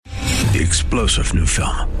The explosive new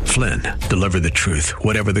film, Flynn, deliver the truth,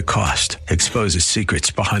 whatever the cost, exposes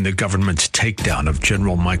secrets behind the government's takedown of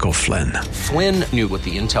General Michael Flynn. Flynn knew what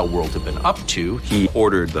the intel world had been up to. He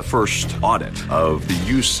ordered the first audit of the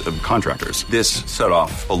use of contractors. This set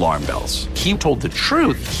off alarm bells. He told the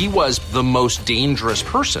truth. He was the most dangerous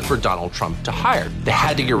person for Donald Trump to hire. They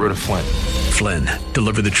had to get rid of Flynn. Flynn,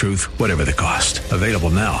 deliver the truth, whatever the cost. Available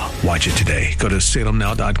now. Watch it today. Go to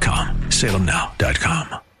salemnow.com.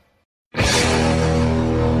 salemnow.com.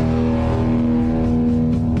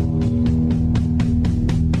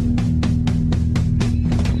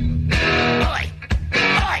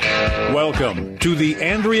 Welcome to the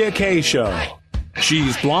Andrea Kaye Show.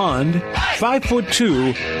 She's blonde,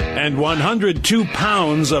 5'2", and 102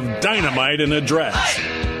 pounds of dynamite in a dress.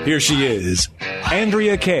 Here she is,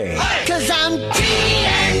 Andrea Kaye. 'Cause I'm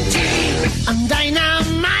TNT, I'm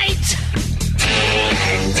dynamite.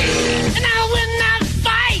 TNT, and I will not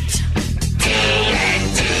fight.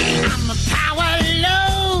 TNT, I'm a power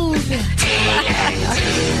load.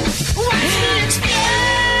 TNT, watch me explode.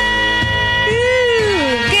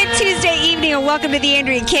 Good Tuesday evening and welcome to the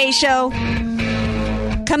Andrea Kaye Show.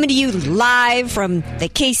 Coming to you live from the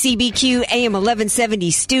KCBQ AM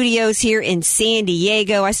 1170 studios here in San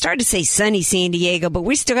Diego. I started to say sunny San Diego, but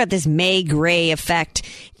we still got this May gray effect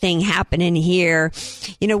thing happening here.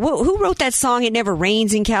 You know, who wrote that song, It Never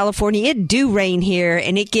Rains in California? It do rain here,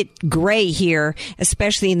 and it get gray here,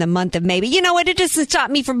 especially in the month of May. But you know what? It doesn't stop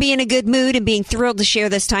me from being in a good mood and being thrilled to share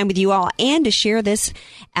this time with you all and to share this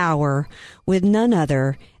hour with none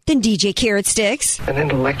other than DJ Carrot Sticks. An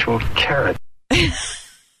intellectual carrot.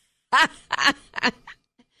 I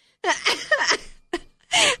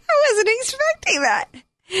wasn't expecting that.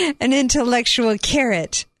 An intellectual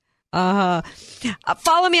carrot. Follow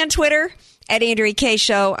me on Twitter at Andrea Kaye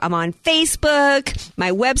Show. I'm on Facebook.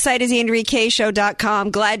 My website is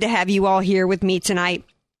AndreaKayeShow.com. Glad to have you all here with me tonight.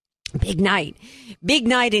 Big night. Big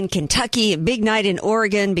night in Kentucky, a big night in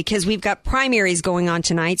Oregon because we've got primaries going on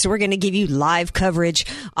tonight. So we're going to give you live coverage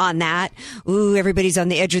on that. Ooh, everybody's on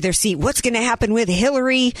the edge of their seat. What's going to happen with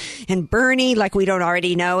Hillary and Bernie like we don't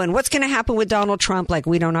already know? And what's going to happen with Donald Trump like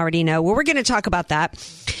we don't already know? Well, we're going to talk about that.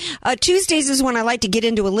 Tuesdays is when I like to get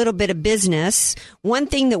into a little bit of business. One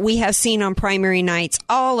thing that we have seen on primary nights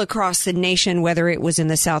all across the nation, whether it was in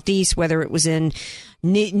the Southeast, whether it was in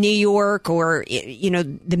New York or, you know,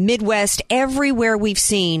 the Midwest, everywhere we've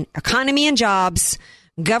seen economy and jobs,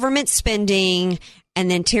 government spending, and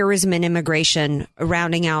then terrorism and immigration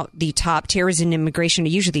rounding out the top. Terrorism and immigration are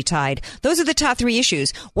usually tied. Those are the top three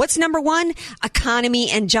issues. What's number one? Economy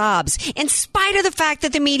and jobs. In spite of the fact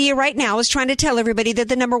that the media right now is trying to tell everybody that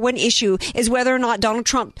the number one issue is whether or not Donald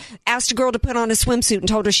Trump asked a girl to put on a swimsuit and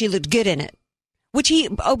told her she looked good in it. Which he,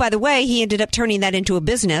 oh, by the way, he ended up turning that into a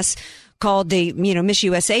business called the, you know, Miss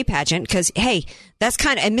USA pageant because, hey, that's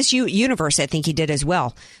kind of, and Miss Universe, I think he did as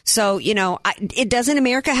well. So, you know, doesn't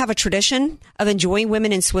America have a tradition of enjoying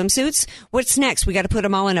women in swimsuits? What's next? We got to put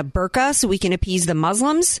them all in a burqa so we can appease the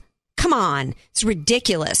Muslims? Come on. It's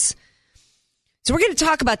ridiculous. So we're going to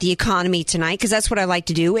talk about the economy tonight because that's what I like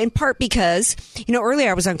to do, in part because, you know,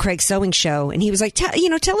 earlier I was on Craig Sewing's show and he was like, tell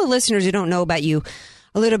the listeners who don't know about you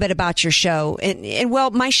a little bit about your show. And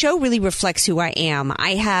well, my show really reflects who I am.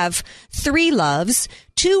 I have three loves.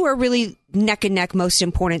 Two are really neck and neck most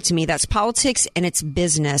important to me. That's politics and it's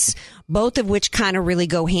business, both of which kind of really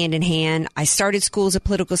go hand in hand. I started school as a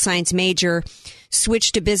political science major,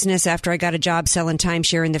 switched to business after I got a job selling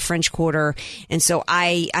timeshare in the French Quarter. And so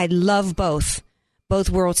I love both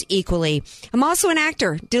worlds equally. I'm also an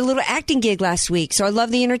actor. Did a little acting gig last week. So I love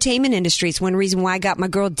the entertainment industry. It's one reason why I got my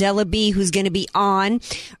girl Della B, who's going to be on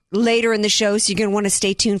later in the show. So you're going to want to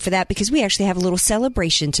stay tuned for that because we actually have a little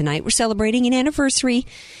celebration tonight. We're celebrating an anniversary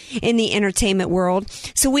in the entertainment world.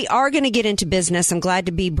 So we are going to get into business. I'm glad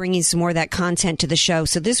to be bringing some more of that content to the show.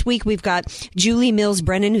 So this week we've got Julie Mills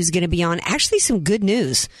Brennan, who's going to be on. Actually, some good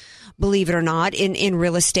news, believe it or not, in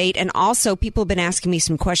real estate. And also people have been asking me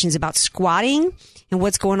some questions about squatting and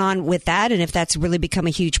what's going on with that and if that's really become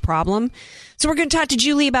a huge problem. So we're going to talk to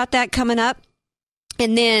Julie about that coming up.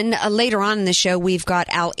 And then later on in the show, we've got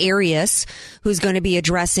Al Arias, who's going to be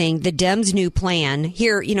addressing the Dems' new plan.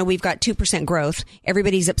 Here, you know, we've got 2% growth.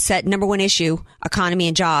 Everybody's upset. Number one issue, economy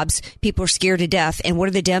and jobs. People are scared to death. And what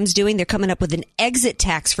are the Dems doing? They're coming up with an exit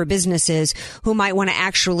tax for businesses who might want to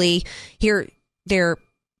actually, here, they're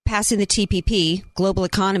passing the TPP, global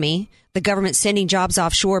economy, the government sending jobs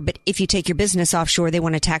offshore. But if you take your business offshore, they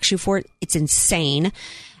want to tax you for it. It's insane.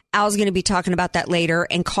 Al's going to be talking about that later.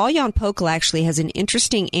 And Kalyan Pokola actually has an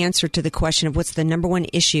interesting answer to the question of what's the number one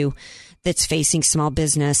issue that's facing small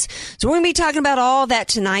business. So we're going to be talking about all that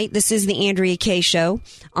tonight. This is the Andrea Kaye Show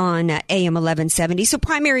on AM 1170. So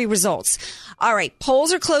primary results. All right.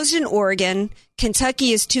 Polls are closed in Oregon.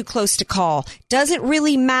 Kentucky is too close to call. Doesn't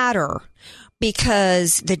really matter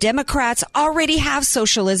because the Democrats already have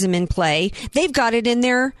socialism in play. They've got it in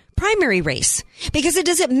their primary race because it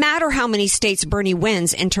doesn't matter how many states Bernie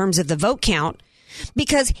wins in terms of the vote count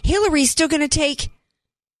because Hillary's still going to take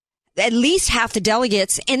at least half the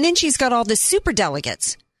delegates, and then she's got all the super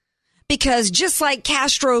delegates. Because just like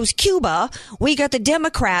Castro's Cuba, we got the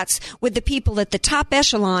Democrats with the people at the top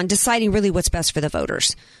echelon deciding really what's best for the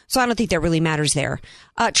voters. So I don't think that really matters there.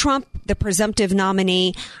 Trump, the presumptive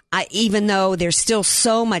nominee, even though there's still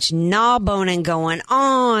so much gnawboning going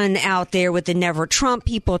on out there with the Never Trump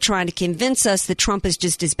people trying to convince us that Trump is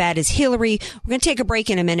just as bad as Hillary. We're going to take a break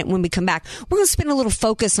in a minute. When we come back, we're going to spend a little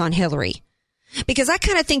focus on Hillary. Because I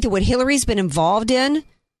kind of think that what Hillary's been involved in,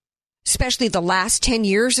 especially the last 10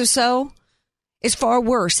 years or so, is far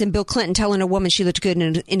worse than Bill Clinton telling a woman she looked good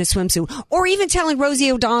in a swimsuit, or even telling Rosie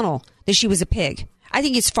O'Donnell that she was a pig. I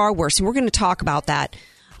think it's far worse, and we're going to talk about that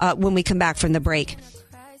when we come back from the break.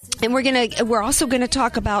 And we're also going to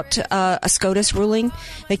talk about a SCOTUS ruling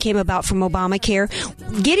that came about from Obamacare.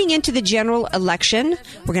 Getting into the general election,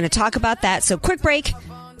 we're going to talk about that. So quick break.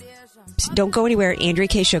 Don't go anywhere. Andrea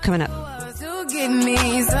Kaye Show coming up.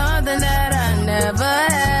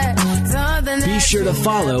 Be sure to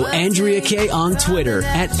follow Andrea Kaye on Twitter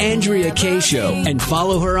at Andrea Kaye Show and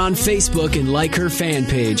follow her on Facebook and like her fan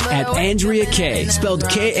page at Andrea Kaye, spelled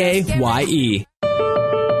Kaye.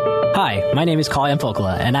 Hi, my name is Kalyan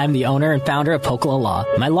Pokola, and I'm the owner and founder of Pokola Law.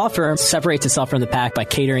 My law firm separates itself from the pack by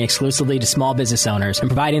catering exclusively to small business owners and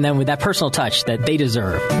providing them with that personal touch that they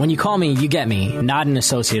deserve. When you call me, you get me, not an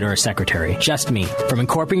associate or a secretary, just me. From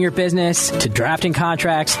incorporating your business to drafting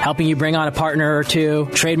contracts, helping you bring on a partner or two,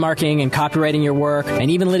 trademarking and copywriting your work, and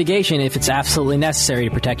even litigation if it's absolutely necessary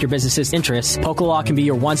to protect your business's interests, Pokola Law can be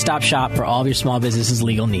your one-stop shop for all of your small business's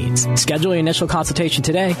legal needs. Schedule your initial consultation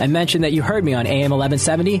today and mention that you heard me on AM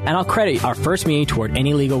 1170, and I'll credit our first meeting toward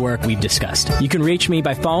any legal work we've discussed. You can reach me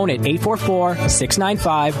by phone at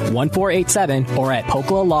 844-695-1487 or at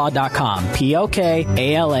pokolalaw.com,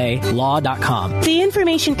 P-O-K-A-L-A law.com. The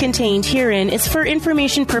information contained herein is for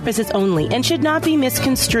information purposes only and should not be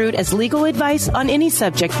misconstrued as legal advice on any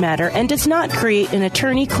subject matter and does not create an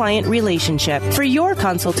attorney-client relationship. For your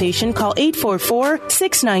consultation, call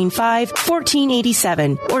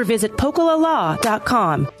 844-695-1487 or visit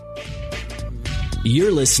pokolalaw.com.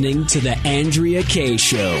 You're listening to The Andrea Kaye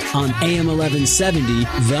Show on AM 1170,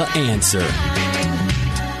 The Answer.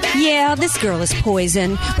 Yeah, this girl is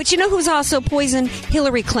poison. But you know who's also poison?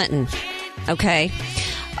 Hillary Clinton. Okay.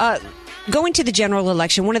 Going to the general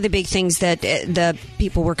election, one of the big things that the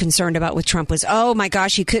people were concerned about with Trump was, oh my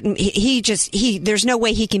gosh, there's no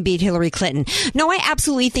way he can beat Hillary Clinton. No, I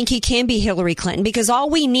absolutely think he can beat Hillary Clinton because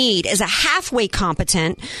all we need is a halfway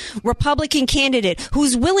competent Republican candidate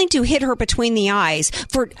who's willing to hit her between the eyes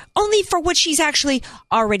for what she's actually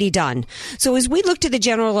already done. So as we look to the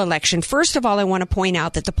general election, first of all, I want to point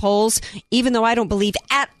out that the polls, even though I don't believe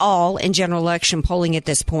at all in general election polling at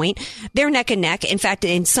this point, they're neck and neck. In fact,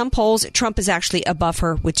 in some polls, Trump is actually above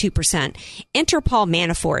her with 2%. Enter Paul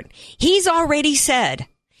Manafort. He's already said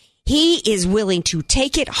he is willing to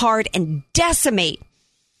take it hard and decimate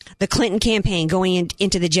the Clinton campaign going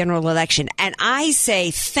into the general election. And I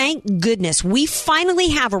say, thank goodness we finally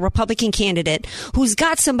have a Republican candidate who's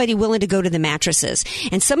got somebody willing to go to the mattresses.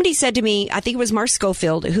 And somebody said to me, I think it was Mark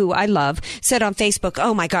Schofield, who I love, said on Facebook,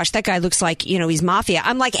 oh my gosh, that guy looks like, he's mafia.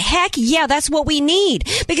 I'm like, heck yeah, that's what we need.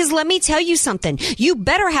 Because let me tell you something. You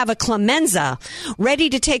better have a Clemenza ready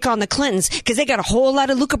to take on the Clintons because they got a whole lot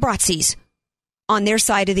of Luca Brazzis on their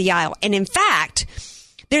side of the aisle. And in fact,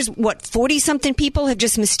 there's 40-something people have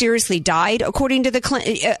just mysteriously died, according to the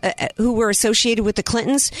Clinton, who were associated with the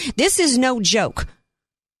Clintons. This is no joke.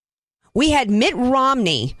 We had Mitt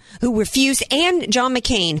Romney, who refused, and John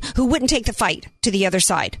McCain, who wouldn't take the fight to the other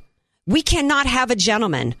side. We cannot have a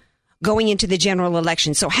gentleman going into the general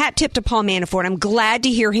election. So hat tip to Paul Manafort. I'm glad to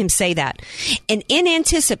hear him say that. And in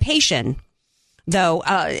anticipation, though,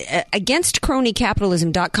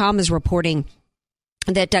 AgainstCronyCapitalism.com is reporting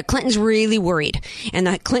that Clinton's really worried, and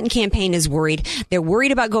the Clinton campaign is worried. They're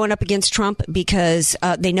worried about going up against Trump because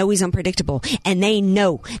they know he's unpredictable, and they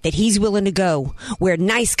know that he's willing to go where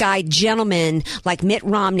nice guy gentlemen like Mitt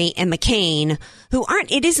Romney and McCain, who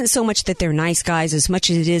aren't, it isn't so much that they're nice guys as much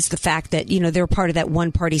as it is the fact that, they're part of that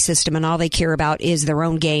one-party system, and all they care about is their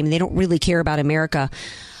own game. They don't really care about America.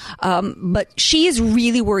 But she is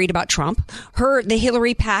really worried about Trump. The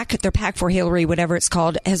Hillary PAC, their PAC for Hillary, whatever it's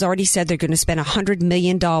called, has already said they're going to spend $100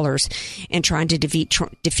 million in trying to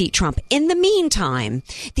defeat Trump. In the meantime,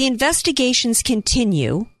 the investigations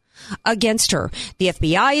continue against her. The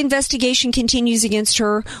FBI investigation continues against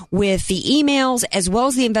her with the emails, as well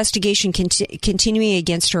as the investigation continuing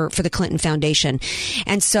against her for the Clinton Foundation.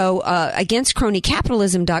 And so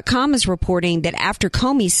AgainstCronyCapitalism.com is reporting that after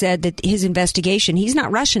Comey said that his investigation, he's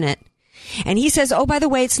not rushing it. And he says, oh, by the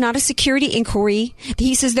way, it's not a security inquiry.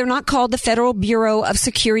 He says they're not called the Federal Bureau of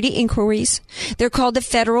Security Inquiries. They're called the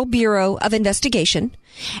Federal Bureau of Investigation.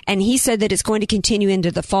 And he said that it's going to continue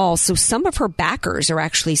into the fall. So some of her backers are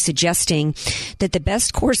actually suggesting that the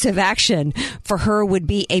best course of action for her would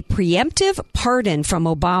be a preemptive pardon from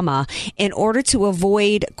Obama in order to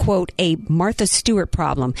avoid, quote, a Martha Stewart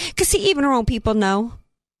problem. Because see, even her own people know.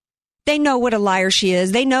 They know what a liar she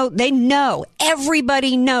is. They know,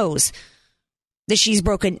 everybody knows that she's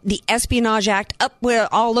broken the Espionage Act up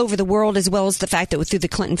all over the world, as well as the fact that through the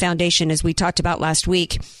Clinton Foundation, as we talked about last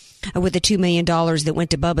week, with the $2 million that went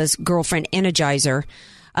to Bubba's girlfriend Energizer.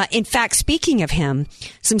 In fact, speaking of him,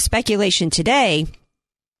 some speculation today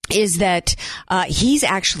is that he's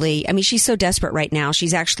actually, I mean, she's so desperate right now.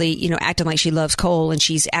 She's actually, acting like she loves coal, and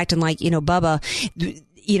she's acting like, Bubba,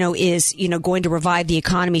 is, going to revive the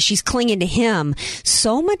economy. She's clinging to him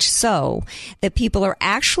so much so that people are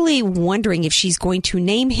actually wondering if she's going to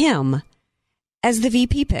name him as the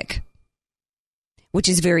VP pick, which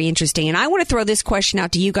is very interesting. And I want to throw this question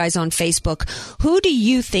out to you guys on Facebook. Who do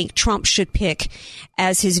you think Trump should pick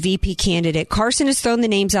as his VP candidate? Carson has thrown the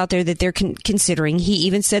names out there that they're considering. He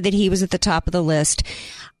even said that he was at the top of the list.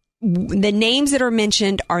 The names that are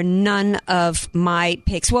mentioned are none of my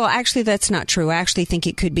picks. Well, actually, that's not true. I actually think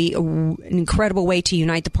it could be an incredible way to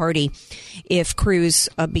unite the party if Cruz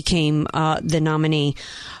became the nominee.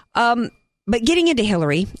 But getting into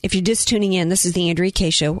Hillary, if you're just tuning in, this is the Andrea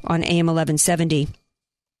Kaye Show on AM 1170.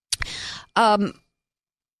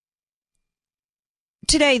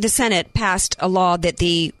 Today, the Senate passed a law that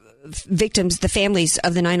the families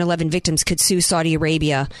of the 9/11 victims could sue Saudi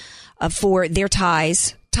Arabia for their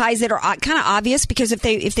ties that are kind of obvious, because if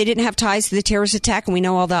they didn't have ties to the terrorist attack, and we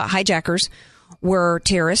know all the hijackers were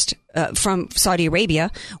terrorists from Saudi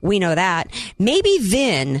Arabia, we know that, maybe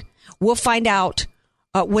then we'll find out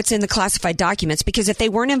what's in the classified documents, because if they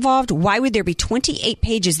weren't involved, why would there be 28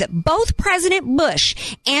 pages that both President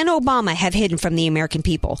Bush and Obama have hidden from the American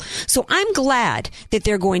people? So I'm glad that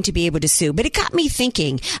they're going to be able to sue, but it got me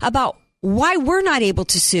thinking about why we're not able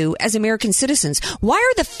to sue as American citizens. Why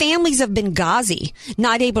are the families of Benghazi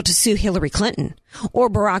not able to sue Hillary Clinton or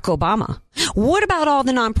Barack Obama? What about all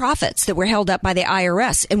the nonprofits that were held up by the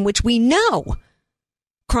IRS, in which we know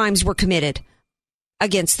crimes were committed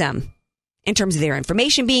against them in terms of their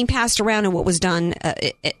information being passed around and what was done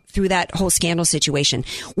through that whole scandal situation?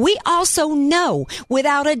 We also know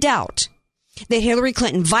without a doubt that Hillary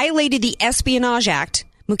Clinton violated the Espionage Act.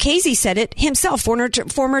 Mukasey said it himself,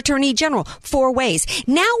 former Attorney General, 4 ways.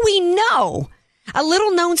 Now we know a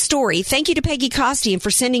little known story. Thank you to Peggy Costian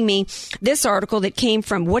for sending me this article that came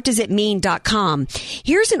from whatdoesitmean.com.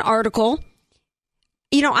 Here's an article.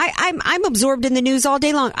 I'm absorbed in the news all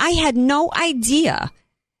day long. I had no idea.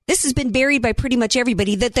 This has been buried by pretty much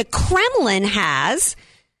everybody, that the Kremlin has.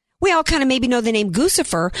 We all kind of maybe know the name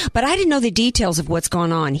Guccifer, but I didn't know the details of what's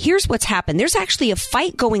gone on. Here's what's happened. There's actually a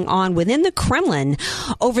fight going on within the Kremlin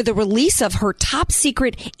over the release of her top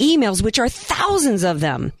secret emails, which are thousands of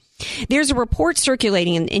them. There's a report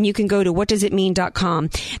circulating, and you can go to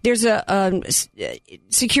whatdoesitmean.com. There's a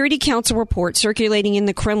Security Council report circulating in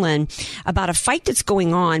the Kremlin about a fight that's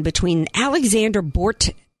going on between Alexander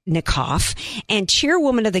Bortnikov and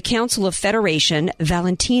chairwoman of the Council of Federation,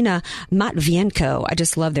 Valentina Matvienko. I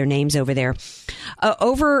just love their names over there.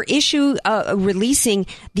 Over releasing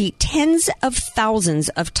the tens of thousands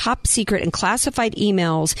of top secret and classified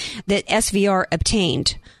emails that SVR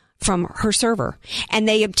obtained from her server. And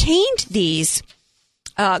they obtained these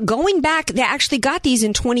going back. They actually got these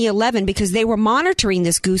in 2011 because they were monitoring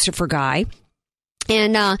this Guccifer guy.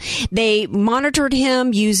 And they monitored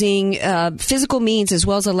him using physical means as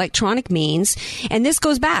well as electronic means. And this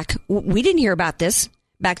goes back. We didn't hear about this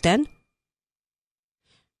back then.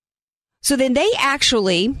 So then they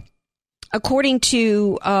actually, according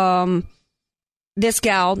to this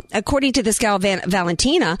gal,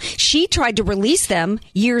 Valentina, she tried to release them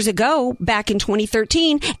years ago, back in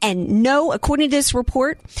 2013. And no, according to this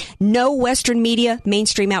report, no Western media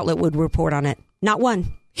mainstream outlet would report on it. Not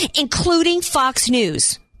one. Including Fox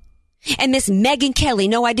News. And Miss Megyn Kelly,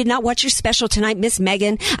 no, I did not watch your special tonight, Miss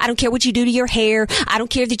Megyn. I don't care what you do to your hair. I don't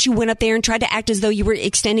care that you went up there and tried to act as though you were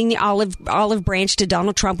extending the olive branch to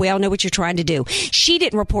Donald Trump. We all know what you're trying to do. She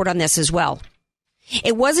didn't report on this as well.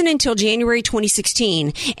 It wasn't until January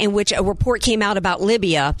 2016, in which a report came out about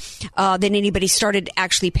Libya, that anybody started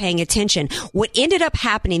actually paying attention. What ended up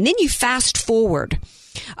happening, then you fast forward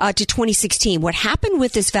to 2016. What happened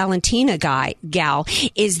with this Valentina gal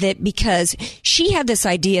is that because she had this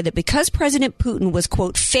idea that because President Putin was,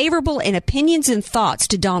 quote, favorable in opinions and thoughts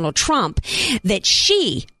to Donald Trump, that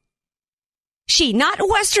she, not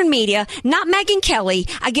Western media, not Megyn Kelly,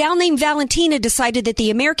 a gal named Valentina decided that the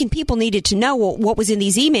American people needed to know what was in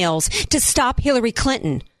these emails to stop Hillary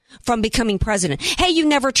Clinton from becoming president. Hey, you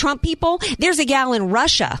never Trump people, there's a gal in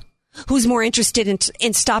Russia who's more interested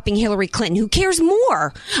in stopping Hillary Clinton, who cares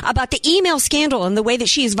more about the email scandal and the way that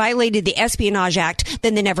she has violated the Espionage Act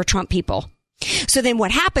than the Never Trump people. So then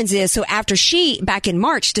what happens is, so after she, back in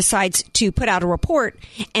March, decides to put out a report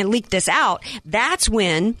and leak this out, that's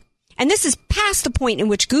when, and this is past the point in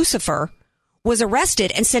which Guccifer was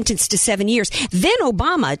arrested and sentenced to 7 years. Then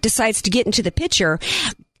Obama decides to get into the picture,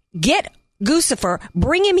 get Guccifer,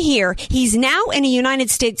 bring him here. He's now in a United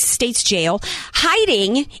States jail,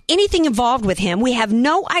 hiding anything involved with him. We have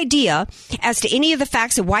no idea as to any of the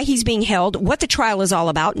facts of why he's being held, what the trial is all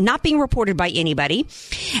about, not being reported by anybody.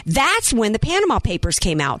 That's when the Panama Papers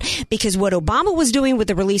came out, because what Obama was doing with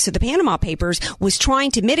the release of the Panama Papers was trying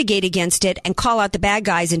to mitigate against it and call out the bad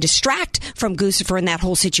guys and distract from Guccifer in that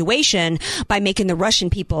whole situation by making the Russian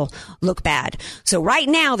people look bad. So right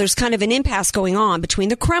now, there's kind of an impasse going on between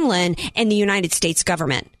the Kremlin and the United States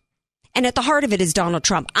government. And at the heart of it is Donald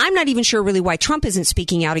Trump. I'm not even sure really why Trump isn't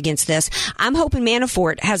speaking out against this. I'm hoping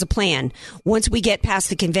Manafort has a plan once we get past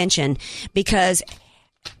the convention, because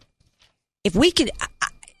if we could,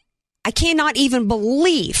 I cannot even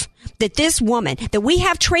believe that this woman, that we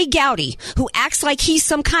have Trey Gowdy, who acts like he's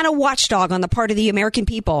some kind of watchdog on the part of the American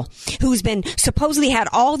people, who's been supposedly had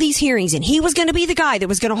all these hearings, and he was going to be the guy that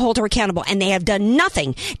was going to hold her accountable. And they have done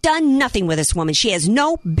nothing with this woman. She has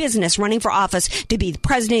no business running for office to be the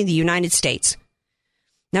president of the United States.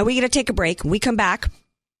 Now we got to take a break. When we come back,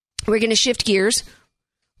 we're going to shift gears.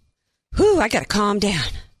 I got to calm down.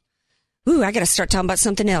 I got to start talking about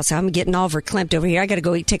something else. I'm getting all verklempt over here. I got to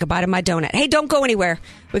go take a bite of my donut. Hey, don't go anywhere.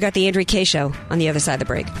 We got the Andrea Kaye Show on the other side of the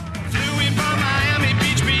break.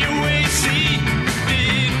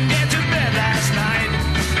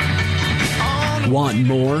 Want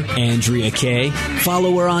more Andrea Kaye?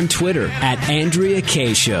 Follow her on Twitter at Andrea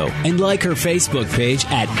Kaye Show and like her Facebook page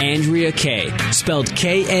at Andrea Kaye, spelled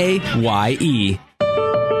Kaye.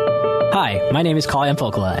 Hi, my name is Colin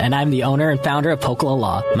Pocola, and I'm the owner and founder of Pocola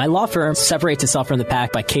Law. My law firm separates itself from the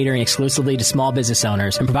pack by catering exclusively to small business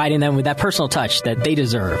owners and providing them with that personal touch that they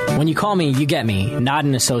deserve. When you call me, you get me, not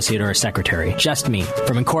an associate or a secretary, just me.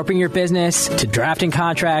 From incorporating your business to drafting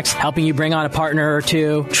contracts, helping you bring on a partner or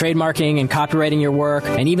two, trademarking and copywriting your work,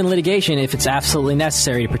 and even litigation if it's absolutely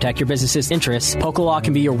necessary to protect your business's interests, Pocola Law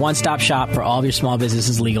can be your one-stop shop for all of your small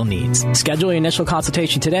business's legal needs. Schedule your initial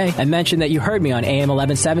consultation today and mention that you heard me on AM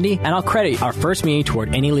 1170, and I'll credit our first meeting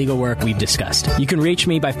toward any legal work we've discussed. You can reach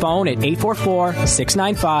me by phone at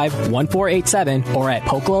 844-695-1487 or at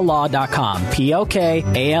pocolalaw.com,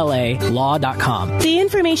 P-O-K-A-L-A law.com. The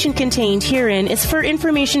information contained herein is for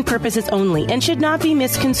information purposes only and should not be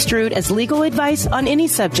misconstrued as legal advice on any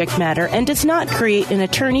subject matter and does not create an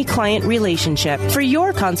attorney-client relationship. For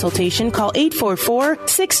your consultation, call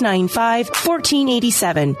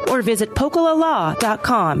 844-695-1487 or visit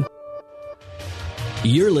pocolalaw.com.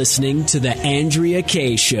 You're listening to the Andrea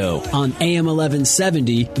Kaye Show on AM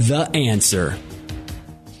 1170, The Answer.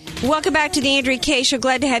 Welcome back to the Andrea Kaye Show.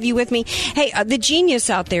 Glad to have you with me. Hey, the genius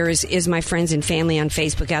out there is my friends and family on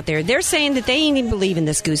Facebook out there. They're saying that they ain't even believe in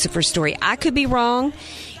this Guccifer story. I could be wrong.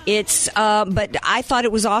 It's, but I thought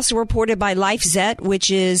it was also reported by LifeZet, which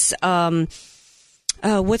is,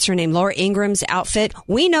 what's her name? Laura Ingram's outfit.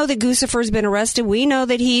 We know that Guccifer's been arrested. We know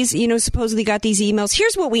that he's, supposedly got these emails.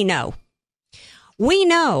 Here's what we know. We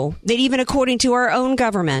know that even according to our own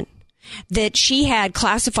government, that she had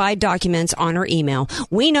classified documents on her email.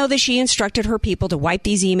 We know that she instructed her people to wipe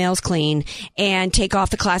these emails clean and take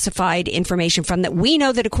off the classified information from that. We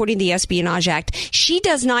know that according to the Espionage Act, she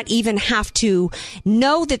does not even have to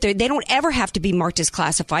know that they don't ever have to be marked as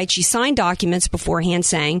classified. She signed documents beforehand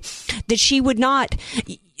saying that she would not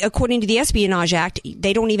according to the Espionage Act,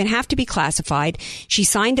 they don't even have to be classified. She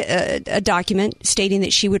signed a document stating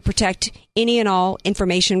that she would protect any and all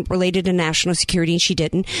information related to national security, and she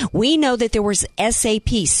didn't. We know that there was SAP,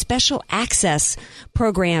 special access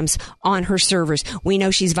programs on her servers. We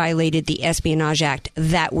know she's violated the Espionage Act.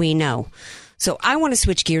 That we know. So I want to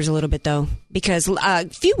switch gears a little bit, though, because a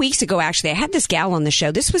few weeks ago, actually, I had this gal on the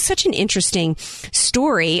show. This was such an interesting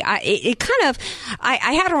story. I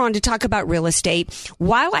had her on to talk about real estate.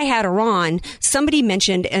 While I had her on, somebody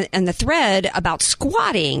mentioned in the thread about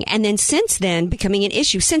squatting, and then since then becoming an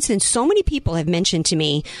issue. Since then, so many people have mentioned to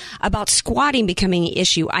me about squatting becoming an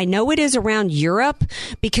issue. I know it is around Europe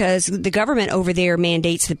because the government over there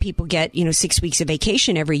mandates that people get, 6 weeks of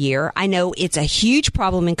vacation every year. I know it's a huge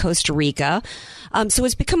problem in Costa Rica. So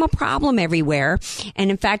it's become a problem everywhere.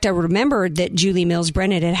 And in fact, I remembered that Julie Mills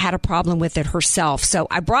Brennan had a problem with it herself. So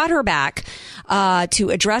I brought her back to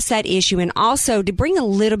address that issue and also to bring a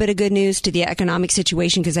little bit of good news to the economic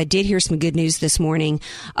situation, because I did hear some good news this morning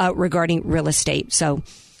regarding real estate. So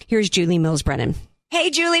here's Julie Mills Brennan. Hey,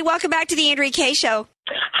 Julie, welcome back to the Andrea Kaye Show.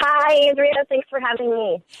 Hi, Andrea. Thanks for having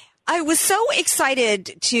me. I was so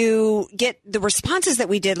excited to get the responses that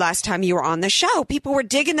we did last time you were on the show. People were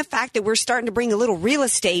digging the fact that we're starting to bring a little real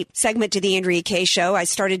estate segment to the Andrea Kaye Show. I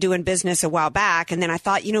started doing business a while back, and then I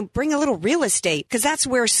thought, bring a little real estate, because that's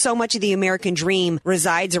where so much of the American dream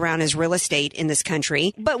resides around, is real estate in this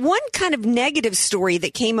country. But one kind of negative story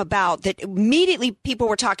that came about that immediately people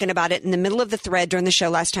were talking about it in the middle of the thread during the show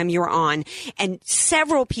last time you were on, and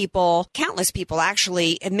several people, countless people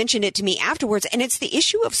actually, have mentioned it to me afterwards, and it's the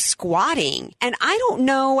issue of squatting. And I don't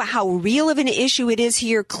know how real of an issue it is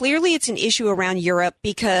here. Clearly, it's an issue around Europe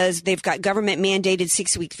because they've got government mandated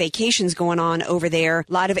 6-week vacations going on over there.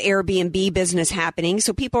 A lot of Airbnb business happening.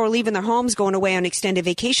 So people are leaving their homes, going away on extended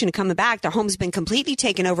vacation and coming back. Their home's been completely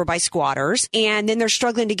taken over by squatters. And then they're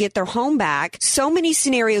struggling to get their home back. So many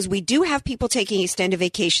scenarios. We do have people taking extended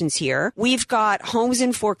vacations here. We've got homes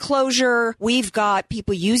in foreclosure. We've got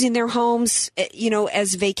people using their homes,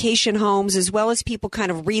 as vacation homes, as well as people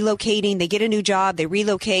kind of relocating. They get a new job, they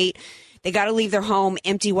relocate, they got to leave their home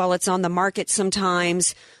empty while it's on the market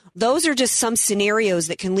sometimes. Those are just some scenarios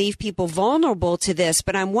that can leave people vulnerable to this,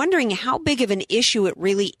 but I'm wondering how big of an issue it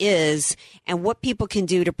really is and what people can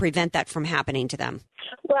do to prevent that from happening to them.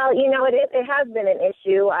 Well, it has been an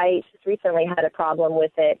issue. I just recently had a problem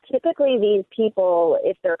with it. Typically, these people,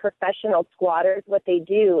 if they're professional squatters, what they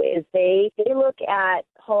do is they look at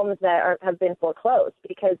homes that have been foreclosed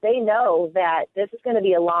because they know that this is going to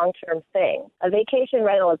be a long-term thing. A vacation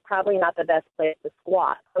rental is probably not the best place to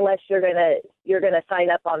squat unless you're going to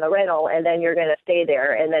sign up on the rental and then you're going to stay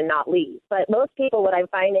there and then not leave. But most people, what I'm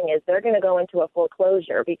finding is they're going to go into a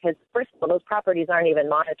foreclosure because, first of all, those properties aren't even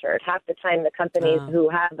monitored. Half the time, the companies who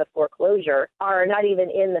have the foreclosure are not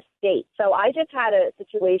even in the state. So I just had a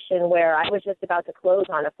situation where I was just about to close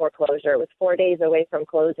on a foreclosure. It was 4 days away from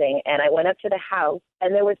closing, and I went up to the house,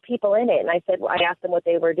 and there was people in it. And I asked them what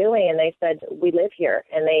they were doing, and they said, we live here.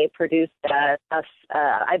 And they produced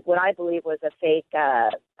what I believe was a fake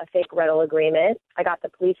rental agreement. I got the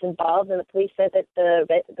police involved, and the police said that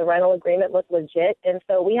the rental agreement was legit. And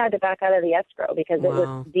so we had to back out of the escrow because it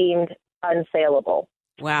was deemed unsaleable.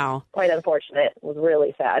 Wow. Quite unfortunate. It was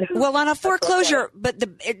really sad. Well, on a foreclosure, but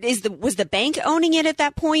was the bank owning it at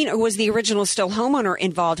that point, or was the original still homeowner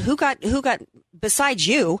involved? Who got besides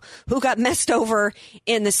you, who got messed over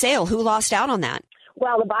in the sale? Who lost out on that?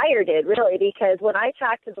 Well, the buyer did, really, because when I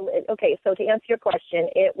talked to so to answer your question,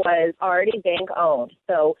 it was already bank owned.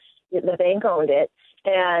 So the bank owned it,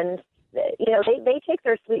 and they take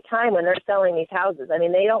their sweet time when they're selling these houses. I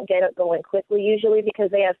mean, they don't get it going quickly usually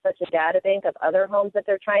because they have such a data bank of other homes that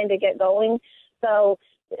they're trying to get going. So,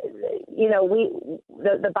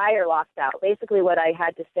 the buyer lost out. Basically, what I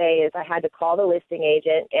had to say is I had to call the listing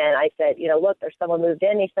agent and I said, look, there's someone moved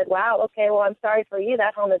in. He said, wow, okay, well, I'm sorry for you.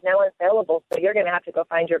 That home is now unsaleable, so you're going to have to go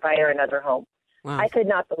find your buyer another home. Wow. I could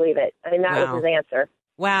not believe it. I mean, that was his answer.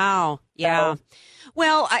 Wow. Yeah.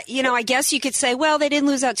 Well, I guess you could say, well, they didn't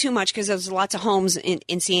lose out too much because there's lots of homes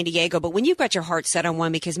in San Diego. But when you've got your heart set on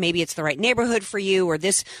one because maybe it's the right neighborhood for you, or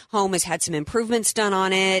this home has had some improvements done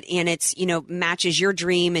on it and it's, matches your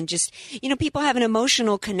dream, and just, people have an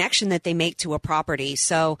emotional connection that they make to a property.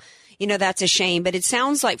 So, that's a shame. But it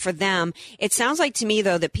sounds like for them, to me,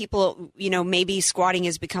 though, that people, maybe squatting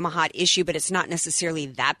has become a hot issue, but it's not necessarily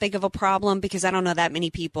that big of a problem because I don't know that many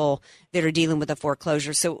people that are dealing with a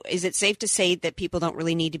foreclosure. So is it safe to say that people don't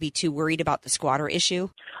really need to be too worried about the squatter issue?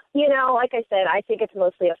 Like I said, I think it's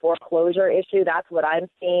mostly a foreclosure issue. That's what I'm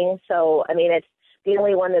seeing. So, I mean, The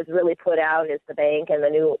only one that's really put out is the bank and the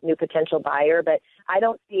new potential buyer. But I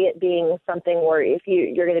don't see it being something where if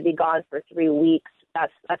you're going to be gone for 3 weeks,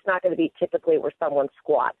 that's not going to be typically where someone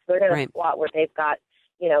squats. They're going to squat where they've got,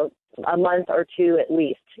 a month or two at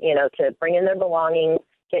least, to bring in their belongings,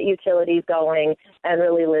 get utilities going, and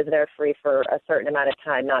really live there free for a certain amount of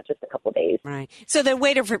time, not just a couple of days. Right. So the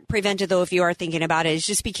way to prevent it, though, if you are thinking about it, is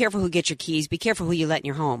just be careful who gets your keys. Be careful who you let in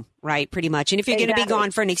your home, right, pretty much. And if you're going to be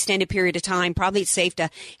gone for an extended period of time, probably it's safe to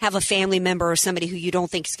have a family member or somebody who you don't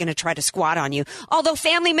think is going to try to squat on you. Although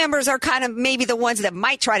family members are kind of maybe the ones that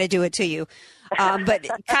might try to do it to you. But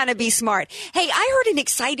kind of be smart. Hey, I heard an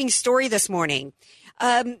exciting story this morning.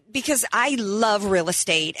 Because I love real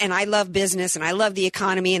estate and I love business and I love the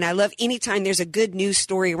economy and I love anytime there's a good news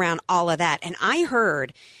story around all of that. And I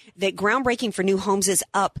heard that groundbreaking for new homes is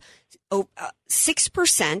up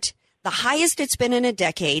 6%, the highest it's been in a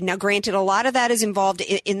decade. Now, granted, a lot of that is involved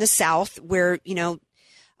in the South where,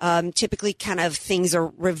 typically kind of things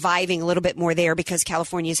are reviving a little bit more there because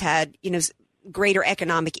California's had, greater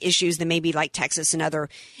economic issues than maybe like Texas and other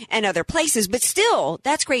places. But still,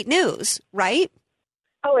 that's great news, right?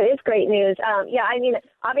 Oh, it is great news.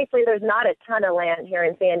 Obviously there's not a ton of land here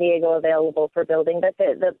in San Diego available for building, but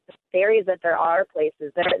the areas that there are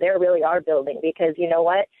places, there really are building because you know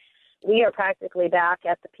what? We are practically back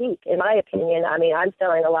at the peak, in my opinion. I mean, I'm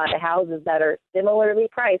selling a lot of houses that are similarly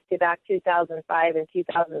priced to back 2005 and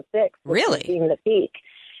 2006. Really? Being the peak.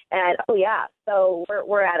 And, so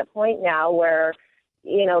we're at a point now where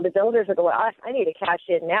the builders are going, I need to cash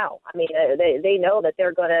in now. I mean, they know that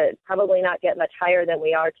they're going to probably not get much higher than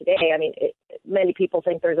we are today. I mean, many people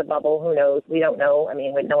think there's a bubble. Who knows? We don't know. I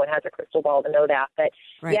mean, no one has a crystal ball to know that. But,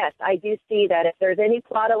 Yes, I do see that if there's any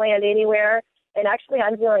plot of land anywhere, and actually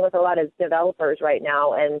I'm dealing with a lot of developers right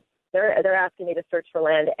now, and they're asking me to search for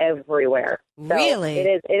land everywhere. So really?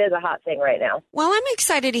 It is a hot thing right now. Well, I'm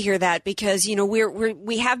excited to hear that because,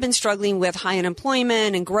 we have been struggling with high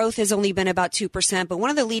unemployment and growth has only been about 2%. But one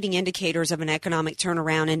of the leading indicators of an economic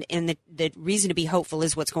turnaround and the reason to be hopeful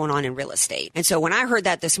is what's going on in real estate. And so when I heard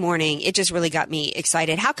that this morning, it just really got me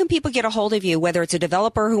excited. How can people get a hold of you, whether it's a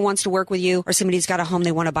developer who wants to work with you or somebody's got a home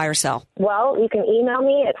they want to buy or sell? Well, you can email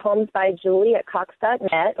me at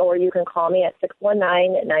homesbyjulie@cox.net or you can call me at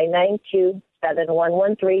 619-992-7113,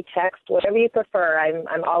 text, whatever you prefer.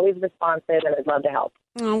 I'm always responsive and I'd love to help.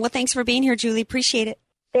 Oh, well, thanks for being here, Julie. Appreciate it.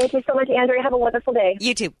 Thank you so much, Andrea. Have a wonderful day.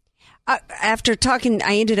 You too. I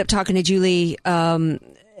ended up talking to Julie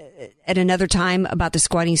at another time about the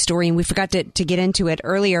squatting story, and we forgot to get into it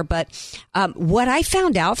earlier. But what I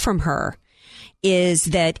found out from her is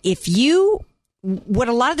that what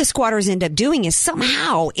a lot of the squatters end up doing is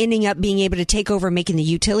somehow ending up being able to take over making the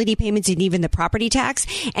utility payments and even the property tax.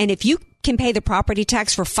 And if you can pay the property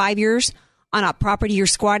tax for 5 years on a property you're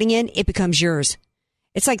squatting in, it becomes yours.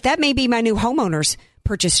 It's like that may be my new homeowner's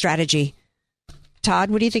purchase strategy. Todd,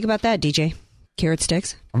 what do you think about that, DJ? Carrot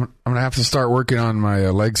sticks? I'm going to have to start working on my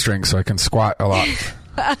leg strength so I can squat a lot.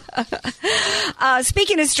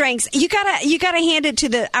 Speaking of strengths, you gotta hand it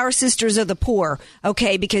to our sisters of the poor,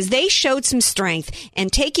 okay? Because they showed some strength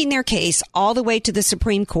and taking their case all the way to the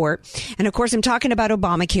Supreme Court. And of course, I'm talking about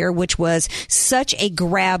Obamacare, which was such a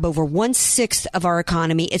grab over 1/6 of our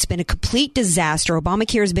economy. It's been a complete disaster.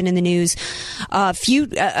 Obamacare has been in the news a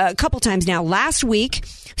couple times now. Last week,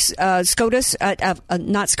 a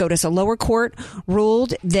lower court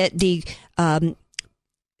ruled that the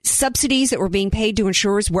subsidies that were being paid to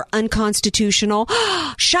insurers were unconstitutional.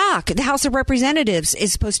 Shock! The House of Representatives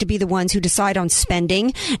is supposed to be the ones who decide on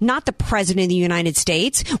spending, not the President of the United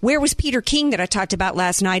States. Where was Peter King that I talked about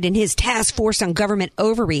last night in his task force on government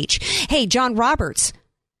overreach? Hey, John Roberts,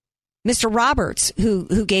 Mr. Roberts,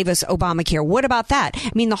 who gave us Obamacare. What about that? I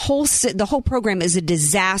mean, the whole program is a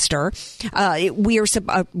disaster. Our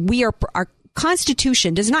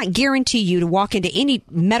Constitution does not guarantee you to walk into any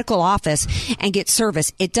medical office and get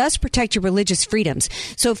service. It does protect your religious freedoms.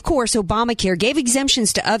 So, of course, Obamacare gave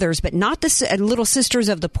exemptions to others, but not the little sisters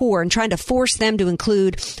of the poor, and trying to force them to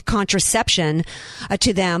include contraception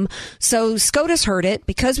to them. So SCOTUS heard it.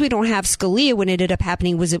 Because we don't have Scalia, what ended up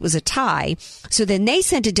happening was it was a tie. So then they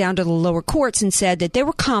sent it down to the lower courts and said that they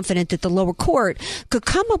were confident that the lower court could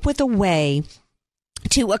come up with a way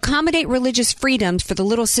to accommodate religious freedoms for the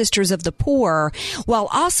little sisters of the poor while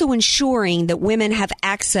also ensuring that women have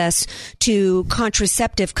access to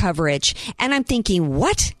contraceptive coverage. And I'm thinking,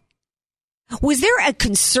 what? Was there a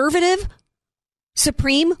conservative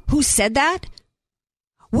Supreme who said that?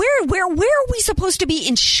 Where are we supposed to be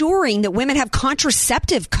ensuring that women have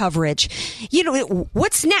contraceptive coverage? You know,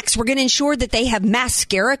 what's next? We're going to ensure that they have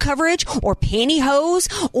mascara coverage or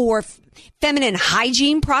pantyhose or feminine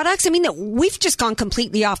hygiene products. I mean, we've just gone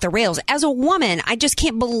completely off the rails. As a woman, I just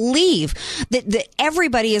can't believe that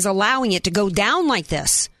everybody is allowing it to go down like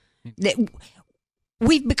this. That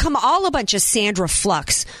we've become all a bunch of Sandra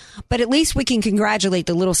Flux, but at least we can congratulate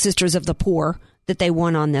the Little Sisters of the Poor that they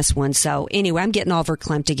won on this one. So anyway, I'm getting all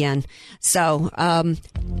verklempt again. So, I'm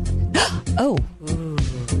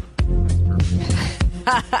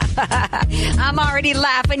already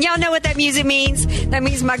laughing. Y'all know what that music means. That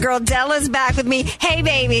means my girl Della's back with me. Hey,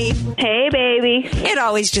 baby. Hey, baby. It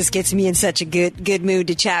always just gets me in such a good mood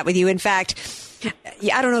to chat with you. In fact,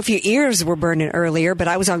 I don't know if your ears were burning earlier, but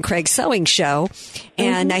I was on Craig's sewing show,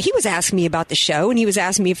 and he was asking me about the show, and he was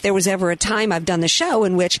asking me if there was ever a time I've done the show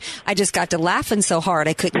in which I just got to laughing so hard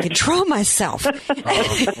I couldn't control myself. And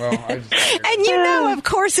you know, of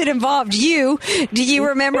course, it involved you. Do you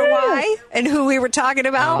remember why and who we were talking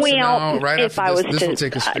about? Well, if I was to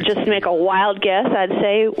just make a wild guess, I'd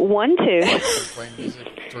say 1, 2.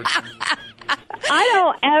 I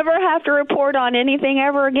don't ever have to report on anything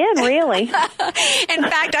ever again, really. In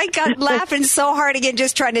fact, I got laughing so hard again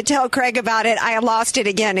just trying to tell Craig about it. I lost it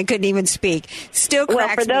again and couldn't even speak. Still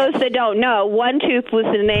cracks Well, for those that don't know, One Tooth was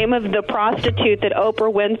the name of the prostitute that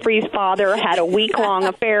Oprah Winfrey's father had a week-long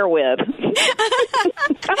affair with. It's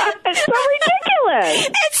so ridiculous.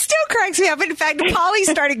 It still cracks me up. In fact, Polly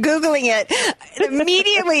started Googling it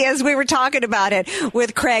immediately as we were talking about it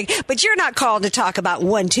with Craig. But you're not called to talk about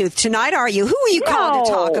One Tooth tonight, are you? Who are you called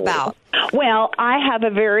to talk about? Well, I have a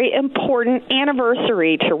very important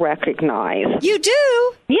anniversary to recognize. You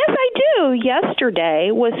do? Yes, I do.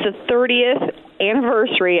 Yesterday was the 30th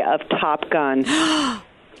anniversary of Top Gun.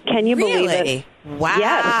 Can you believe it? Wow.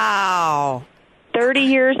 Yes. 30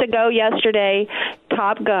 years ago yesterday,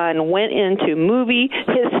 Top Gun went into movie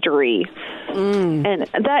history. And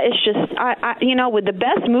that is just, with the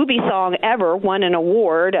best movie song ever, won an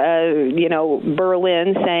award,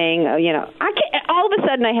 Berlin saying, I can't, all of a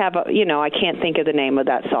sudden I have, I can't think of the name of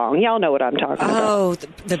that song. Y'all know what I'm talking about. Oh,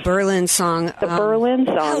 the Berlin song. The Berlin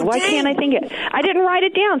song. Why can't I think it? I didn't write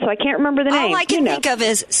it down, so I can't remember the name. All I can think of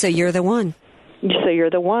is, So You're the One. So You're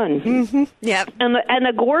the One. Mm-hmm. Yep. And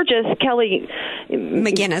the gorgeous Kelly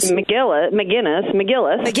McGillis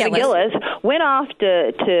went off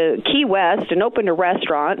to Key West and opened a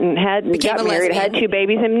restaurant and got married, had 2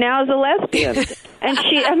 babies, and now is a lesbian. And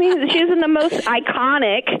she's in the most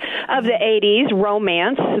iconic of the 80s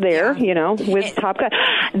romance there, with Top Gun.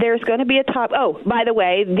 There's going to be a by the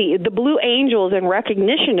way, the Blue Angels, in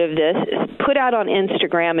recognition of this, put out on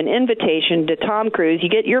Instagram an invitation to Tom Cruise. You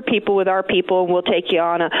get your people with our people, and we'll take you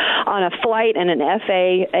on a flight in an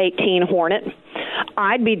FA-18 Hornet.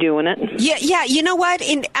 I'd be doing it. Yeah. You know what?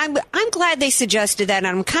 And I'm glad they suggested that, and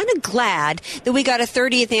I'm kind of glad that we got a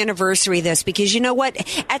 30th anniversary of this, because you know what?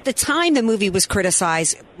 At the time, the movie was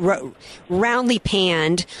criticized, roundly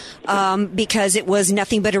panned, because it was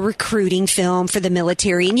nothing but a recruiting film for the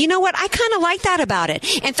military. And you know what? I kind of like that about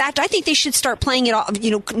it. In fact, I think they should start playing it all,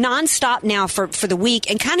 nonstop now for the week,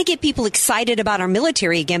 and kind of get people excited about our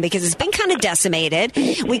military again, because it's been kind of decimated.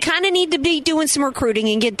 We kind of need to be doing some recruiting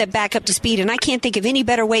and get that back up to speed. And I can't think of any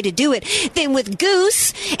better way to do it than with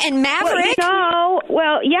Goose and Maverick.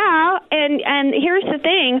 And here's the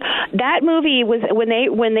thing: that movie was when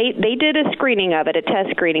they did a screening of it, a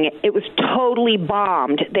test screening. It was totally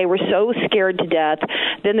bombed. They were so scared to death.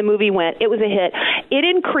 Then the movie went. It was a hit. It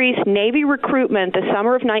increased Navy recruitment the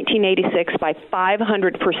summer of 1986 by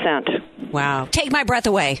 500%. Wow! Take my breath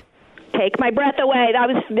away. Take my breath away. I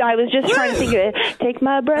was just trying to think of it. Take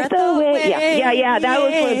my breath away. Yeah. That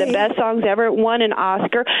was one of the best songs ever. It won an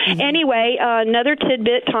Oscar. Anyway, another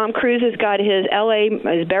tidbit. Tom Cruise has got his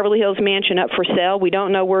Beverly Hills mansion up for sale. We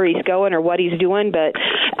don't know where he's going or what he's doing, but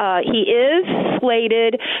he is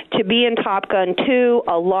slated to be in Top Gun 2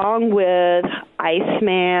 along with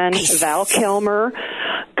Iceman, Val Kilmer.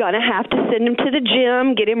 Gonna have to send him to the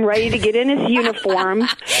gym, get him ready to get in his uniform.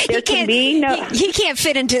 He can't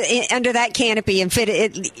fit under that canopy and fit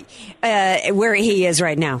it where he is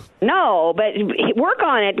right now. No, but work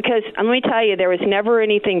on it, because let me tell you, there was never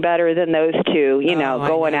anything better than those two,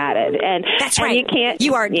 going at it. And that's right. I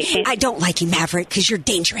don't like you, Maverick, because you're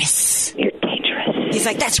dangerous. You're dangerous. He's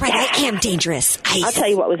like, that's right, I am dangerous. I'll tell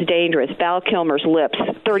you what was dangerous. Val Kilmer's lips,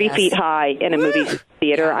 30 feet high in a movie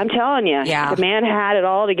theater. I'm telling you, the man had it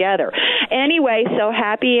all together. Anyway, so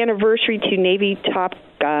happy anniversary to Navy Top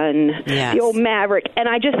gun, Yes. the old Maverick. And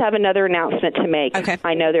I just have another announcement to make. Okay.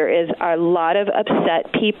 I know there is a lot of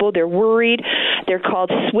upset people. They're worried. They're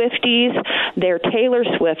called Swifties. They're Taylor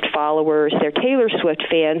Swift followers. They're Taylor Swift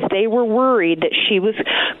fans. They were worried that she was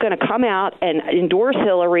going to come out and endorse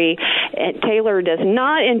Hillary. And Taylor does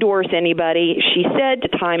not endorse anybody. She said to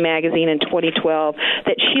Time Magazine in 2012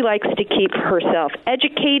 that she likes to keep herself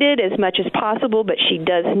educated as much as possible, but she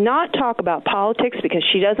does not talk about politics because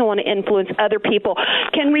she doesn't want to influence other people.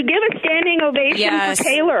 Can we give a standing ovation for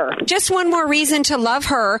Taylor? Just one more reason to love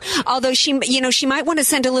her, although she might want to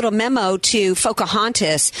send a little memo to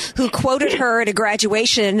Pocahontas, who quoted her at a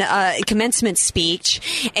graduation commencement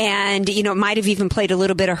speech, and, might have even played a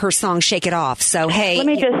little bit of her song, Shake It Off. So, hey. Let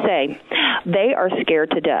me just say, they are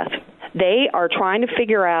scared to death. They are trying to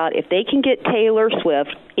figure out if they can get Taylor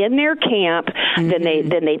Swift in their camp, then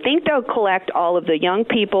they think they'll collect all of the young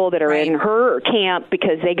people that are in her camp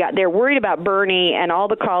because they're worried about Bernie and all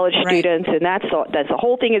the college students, and that's the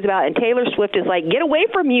whole thing is about. And Taylor Swift is like, get away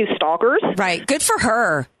from you, stalkers! Right, good for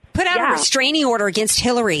her. Put out a restraining order against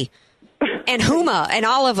Hillary. And Huma and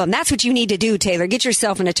all of them. That's what you need to do, Taylor. Get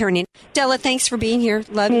yourself an attorney. Della, thanks for being here.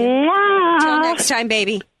 Love you. Until next time,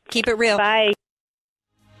 baby. Keep it real. Bye.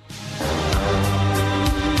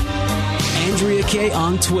 Andrea Kaye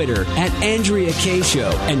on Twitter at Andrea Kaye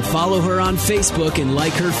Show, and follow her on Facebook and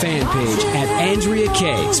like her fan page at Andrea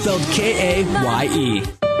Kaye, spelled Kaye.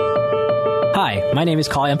 Hi, my name is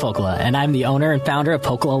Colin Pocola, and I'm the owner and founder of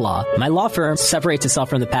Pocola Law. My law firm separates itself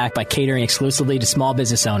from the pack by catering exclusively to small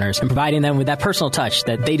business owners and providing them with that personal touch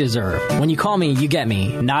that they deserve. When you call me, you get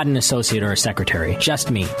me, not an associate or a secretary,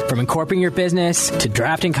 just me. From incorporating your business to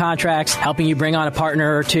drafting contracts, helping you bring on a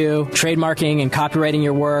partner or two, trademarking and copywriting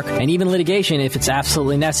your work, and even litigation if it's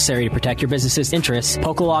absolutely necessary to protect your business's interests,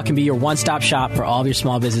 Pocola Law can be your one-stop shop for all of your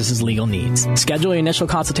small business's legal needs. Schedule your initial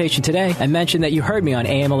consultation today and mention that you heard me on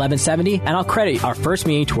AM 1170, and I'll credit our first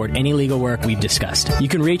meeting toward any legal work we've discussed. You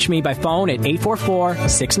can reach me by phone at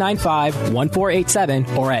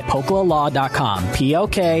 844-695-1487 or at pocolalaw.com,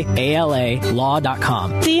 P-O-K-A-L-A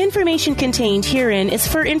law.com. The information contained herein is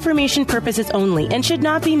for information purposes only and should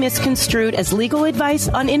not be misconstrued as legal advice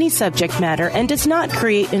on any subject matter and does not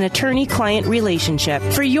create an attorney-client relationship.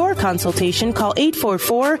 For your consultation, call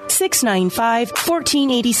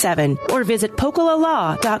 844-695-1487 or visit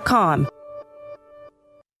pocolalaw.com.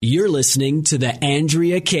 You're listening to The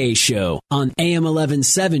Andrea Kaye Show on AM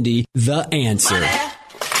 1170, The Answer. Money,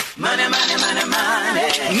 money, money, money,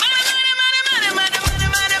 money.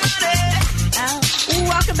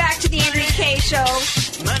 Welcome back to The Andrea Kaye Show.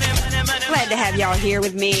 Glad to have y'all here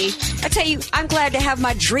with me. I tell you, I'm glad to have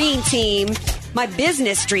my dream team, my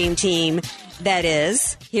business dream team, that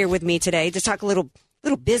is, here with me today to talk a little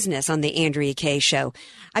business on The Andrea Kaye Show.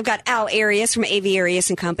 I've got Al Arias from AV Arias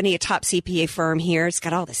 & Company, a top CPA firm here. It's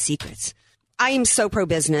got all the secrets. I am so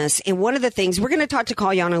pro-business, and one of the things, we're going to talk to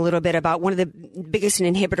Kalyan a little bit about one of the biggest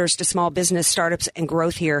inhibitors to small business startups and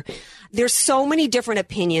growth here. There's so many different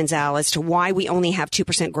opinions, Al, as to why we only have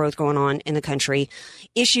 2% growth going on in the country.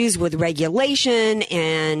 Issues with regulation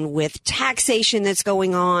and with taxation that's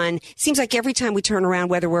going on. Seems like every time we turn around,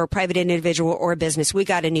 whether we're a private individual or a business, we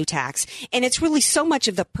got a new tax. And it's really so much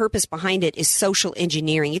of the purpose behind it is social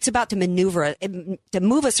engineering. It's about to maneuver, to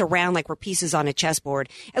move us around like we're pieces on a chessboard.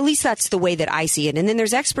 At least that's the way that I see it. And then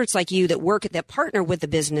there's experts like you that partner with the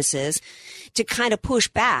businesses to kind of push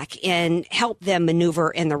back and help them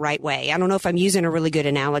maneuver in the right way. I don't know if I'm using a really good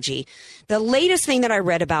analogy. The latest thing that I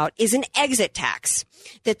read about is an exit tax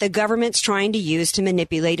that the government's trying to use to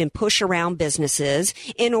manipulate and push around businesses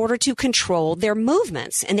in order to control their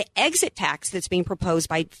movements. And the exit tax that's being proposed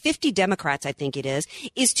by 50 Democrats, I think it is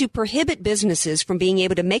to prohibit businesses from being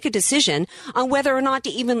able to make a decision on whether or not to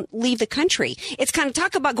even leave the country. It's kind of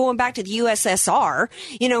talk about going back to the USSR,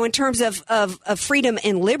 in terms of freedom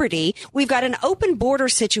and liberty. We've got an open border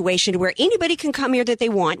situation where anybody can come here that they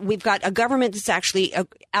want. We've got a government that's actually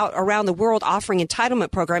out around the world offering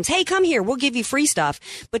entitlement programs. Hey, come here. We'll give you free stuff.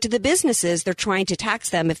 But to the businesses, they're trying to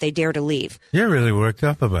tax them if they dare to leave. You're really worked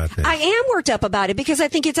up about this. I am worked up about it because I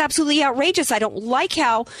think it's absolutely outrageous. I don't like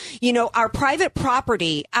how, our private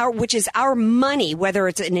property, which is our money, whether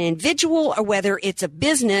it's an individual or whether it's a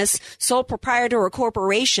business, sole proprietor or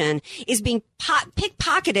corporation, is being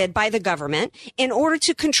pickpocketed by the government in order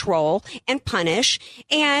to control and punish.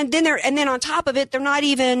 And then on top of it, they're not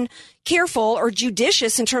even careful or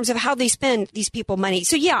judicious in terms of how they spend these people money.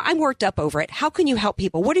 So yeah, I'm worked up over it. How can you help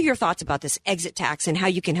people? What are your thoughts about this exit tax and how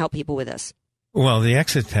you can help people with this? Well, the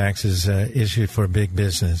exit tax is issued for big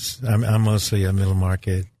business. I'm mostly a middle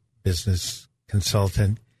market business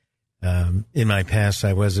consultant. In my past,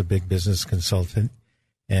 I was a big business consultant.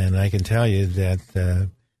 And I can tell you that the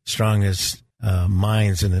strongest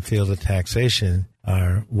minds in the field of taxation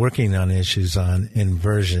are working on issues on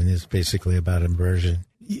inversion. It's basically about inversion.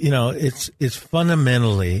 It's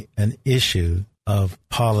fundamentally an issue of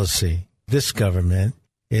policy. This government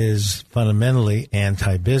is fundamentally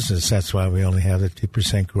anti-business. That's why we only have the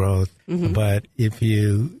 2% growth. Mm-hmm. But if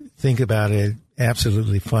you think about it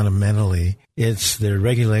absolutely fundamentally, it's the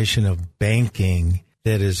regulation of banking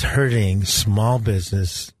that is hurting small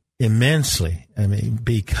business immensely. I mean,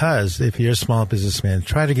 because if you're a small businessman,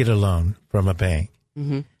 try to get a loan from a bank.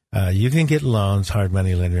 Mm-hmm. You can get loans, hard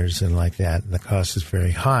money lenders and like that, and the cost is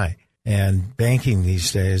very high. And banking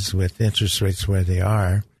these days, with interest rates where they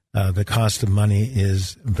are, the cost of money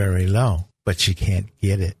is very low, but you can't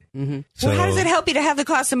get it. Mm-hmm. So how does it help you to have the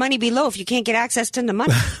cost of money be low if you can't get access to the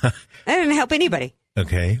money? That doesn't help anybody.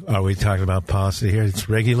 Okay. Are we talking about policy here? It's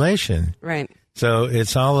regulation. Right. So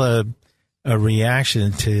it's all a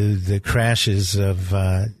reaction to the crashes of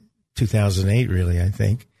 2008, really, I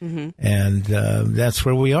think. Mm-hmm. And that's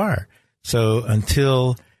where we are. So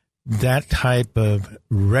until that type of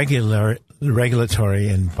regulatory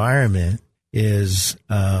environment is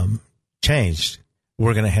changed,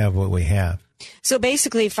 we're going to have what we have. So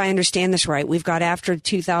basically, if I understand this right, we've got after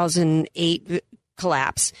 2008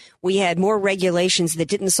 collapse, we had more regulations that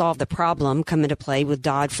didn't solve the problem come into play with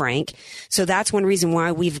Dodd-Frank. So that's one reason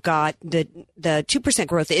why we've got the 2%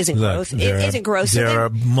 growth isn't growth. It isn't growth. There are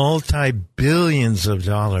multi-billions of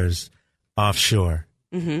dollars offshore.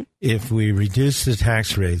 Mm-hmm. If we reduce the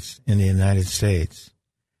tax rates in the United States,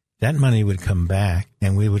 that money would come back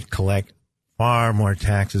and we would collect far more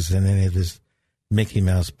taxes than any of this Mickey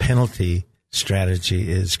Mouse penalty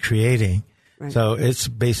strategy is creating. Right. So it's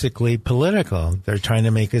basically political. They're trying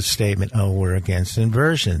to make a statement, we're against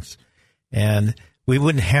inversions. And we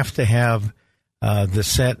wouldn't have to have the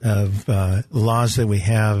set of laws that we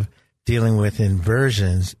have dealing with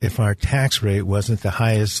inversions if our tax rate wasn't the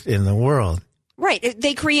highest in the world. Right.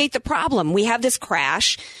 They create the problem. We have this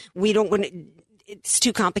crash. We don't want to... It's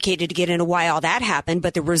too complicated to get into why all that happened,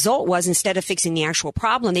 but the result was instead of fixing the actual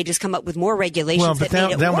problem, they just come up with more regulations that made it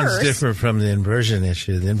worse. That one's different from the inversion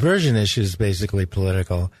issue. The inversion issue is basically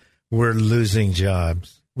political. We're losing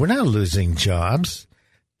jobs. We're not losing jobs.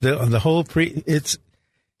 The whole it's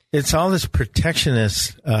all this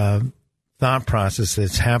protectionist thought process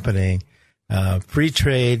that's happening. Free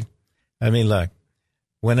trade. I mean, look,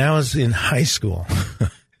 when I was in high school.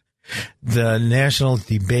 The national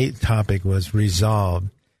debate topic was resolved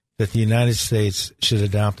that the United States should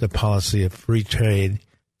adopt a policy of free trade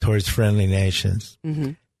towards friendly nations.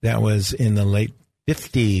 Mm-hmm. That was in the late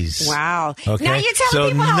 50s. Wow. Okay. Now you're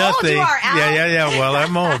telling people how old you are, Al. Yeah. Well,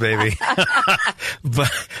 I'm old, baby.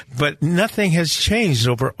 but nothing has changed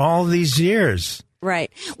over all these years.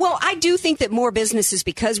 Right. Well, I do think that more businesses,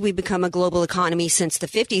 because we've become a global economy since the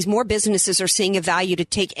 50s, more businesses are seeing a value to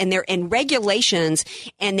take, and regulations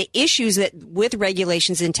and the issues that with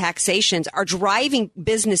regulations and taxations are driving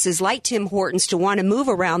businesses like Tim Hortons to want to move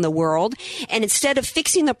around the world. And instead of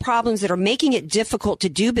fixing the problems that are making it difficult to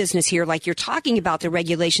do business here, like you're talking about the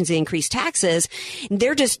regulations and increased taxes,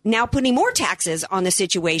 they're just now putting more taxes on the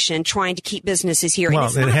situation, trying to keep businesses here.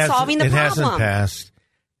 Well, and it's not solving the problem. It hasn't passed.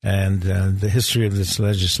 And the history of this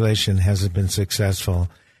legislation hasn't been successful.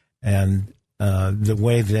 And the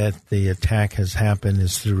way that the attack has happened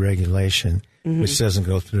is through regulation, mm-hmm. which doesn't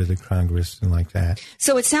go through the Congress and like that.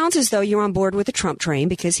 So it sounds as though you're on board with the Trump train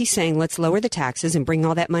because he's saying, let's lower the taxes and bring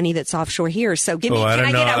all that money that's offshore here. So give me, can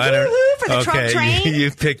I get a woo-hoo for the Trump train? You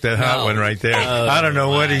picked a hot one right there. I don't know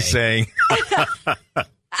what he's saying.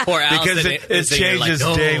 Because it changes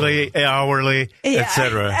daily, hourly,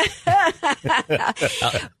 etc.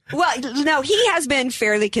 Well, no, he has been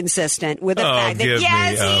fairly consistent with the fact that he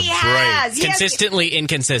has. Consistently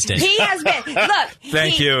inconsistent. He has been. Look.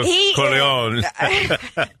 Thank you, Corleone.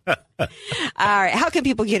 All right. How can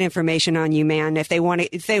people get information on you, man, if they want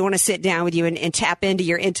to sit down with you and tap into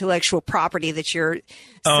your intellectual property that you're?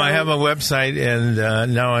 I have a website, and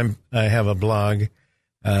now I have a blog.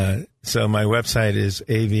 So my website is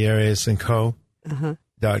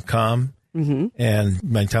avariusandco.com. Mm-hmm. And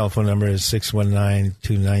my telephone number is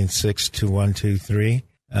 619-296-2123.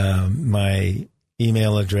 My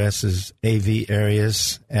email address is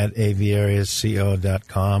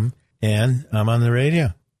avarius@avariusco.com. And I'm on the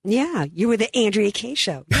radio. Yeah, you were the Andrea Kaye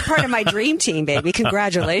Show. You're part of my dream team, baby.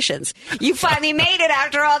 Congratulations. You finally made it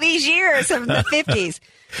after all these years of the 50s.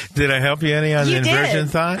 Did I help you any on the inversion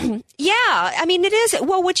thought? Yeah. I mean, it is.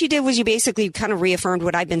 Well, what you did was you basically kind of reaffirmed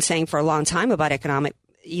what I've been saying for a long time about economic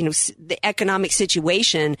the economic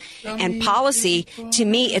situation and policy, to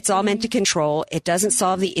me, it's all meant to control. It doesn't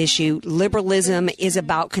solve the issue. Liberalism is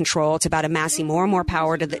about control. It's about amassing more and more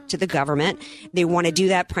power to the government. They want to do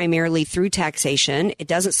that primarily through taxation. It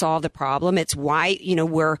doesn't solve the problem. It's why,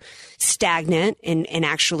 we're stagnant and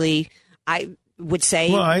actually, I would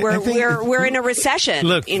say we're in a recession.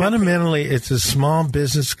 Look, fundamentally, it's a small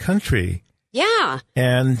business country. Yeah.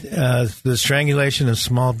 And the strangulation of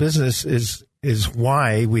small business is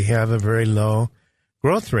why we have a very low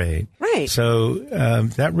growth rate. Right. So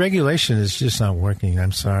that regulation is just not working.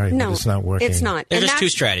 I'm sorry, but it's not working. It's not. There's just two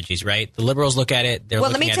strategies, right? The liberals look at it.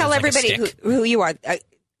 Let me tell everybody who you are.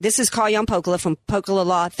 This is Kalyan Pokala from Pokala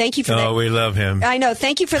Law. Thank you for that. Oh, we love him. I know.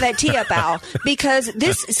 Thank you for that tee up, Al, because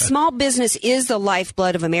this small business is the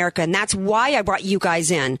lifeblood of America. And that's why I brought you guys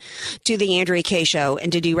in to the Andrea Kaye Show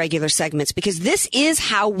and to do regular segments, because this is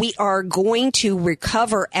how we are going to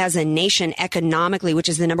recover as a nation economically, which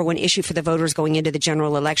is the number one issue for the voters going into the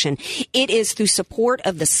general election. It is through support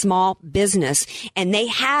of the small business. And they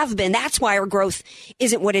have been. That's why our growth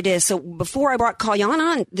isn't what it is. So before I brought Kalyan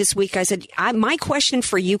on this week, I said, my question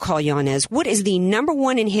for you, Kalyan, is what is the number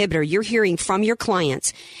one inhibitor you're hearing from your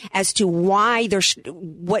clients as to why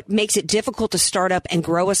what makes it difficult to start up and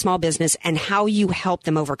grow a small business, and how you help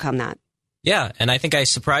them overcome that? Yeah, and I think I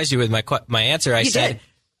surprised you with my answer. I said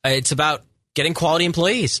it's about getting quality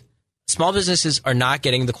employees. Small businesses are not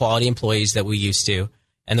getting the quality employees that we used to,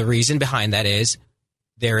 and the reason behind that is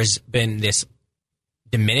there has been this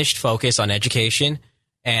diminished focus on education,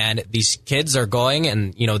 and these kids are going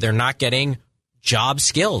and they're not getting job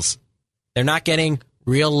skills. They're not getting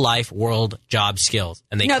real life world job skills.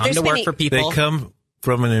 And they come to work for people. They come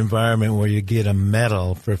from an environment where you get a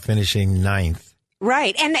medal for finishing ninth.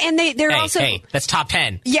 Right. And they're also... Hey, that's top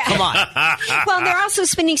 10. Yeah. Come on. Well, they're also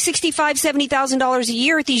spending $65,000, $70,000 a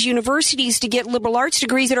year at these universities to get liberal arts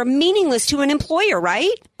degrees that are meaningless to an employer, right?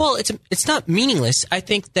 Well, it's not meaningless. I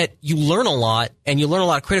think that you learn a lot, and you learn a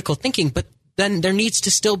lot of critical thinking, but then there needs to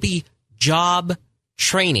still be job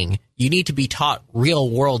training. You need to be taught real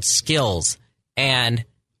world skills. And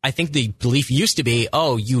I think the belief used to be,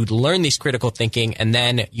 you'd learn these critical thinking and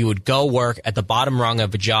then you would go work at the bottom rung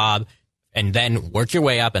of a job and then work your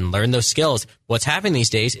way up and learn those skills. What's happening these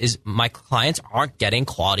days is my clients aren't getting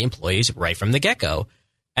quality employees right from the get-go.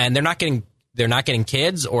 And they're not getting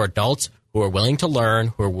kids or adults who are willing to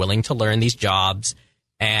learn these jobs.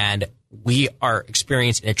 And we are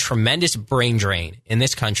experiencing a tremendous brain drain in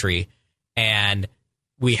this country. And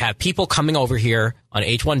we have people coming over here on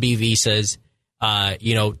H-1B visas, and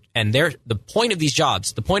the point of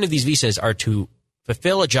these visas are to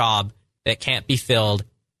fulfill a job that can't be filled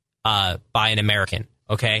by an American,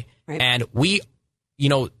 okay? Right. And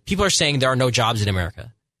people are saying there are no jobs in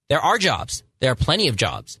America. There are jobs. There are plenty of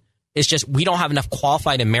jobs. It's just we don't have enough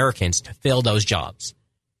qualified Americans to fill those jobs.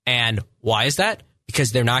 And why is that?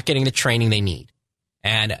 Because they're not getting the training they need,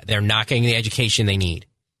 and they're not getting the education they need.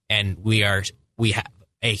 And we have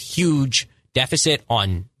a huge deficit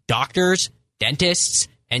on doctors, dentists,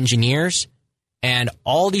 engineers, and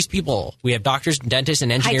all these people. We have doctors, dentists,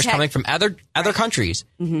 and engineers coming from other countries.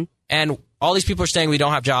 Mm-hmm. And all these people are saying we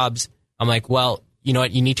don't have jobs. I'm like, well, you know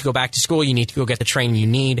what? You need to go back to school. You need to go get the training you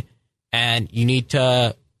need. And you need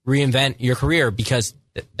to reinvent your career because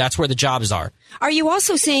that's where the jobs are. Are you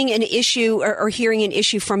also seeing an issue or hearing an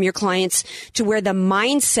issue from your clients to where the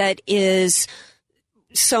mindset is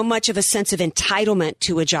so much of a sense of entitlement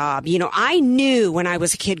to a job? I knew when I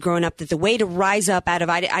was a kid growing up that the way to rise up out of,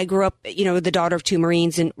 I grew up, the daughter of two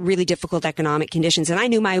Marines in really difficult economic conditions. And I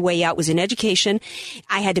knew my way out was in education.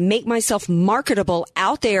 I had to make myself marketable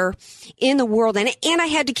out there in the world. And I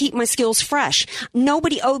had to keep my skills fresh.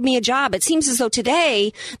 Nobody owed me a job. It seems as though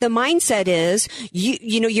today the mindset is,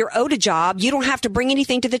 you're owed a job. You don't have to bring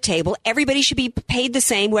anything to the table. Everybody should be paid the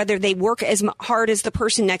same, whether they work as hard as the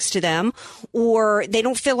person next to them or they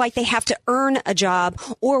don't feel like they have to earn a job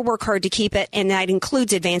or work hard to keep it, and that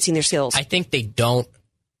includes advancing their skills. I think they don't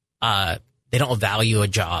value a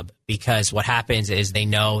job because what happens is they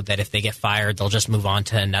know that if they get fired, they'll just move on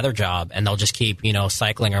to another job and they'll just keep,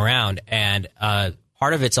 cycling around. And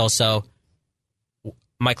part of it's also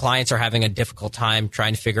my clients are having a difficult time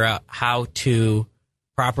trying to figure out how to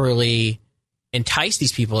properly entice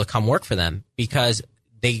these people to come work for them because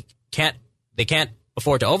they can't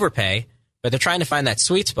afford to overpay. But they're trying to find that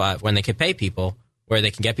sweet spot when they can pay people, where they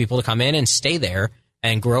can get people to come in and stay there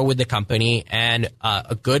and grow with the company. And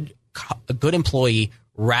a good employee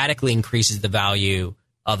radically increases the value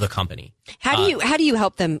of the company. How do you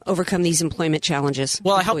help them overcome these employment challenges?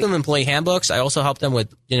 Well, I help them employee handbooks. I also help them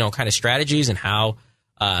with kind of strategies and how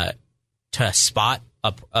to spot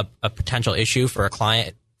a potential issue for a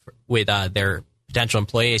client with their potential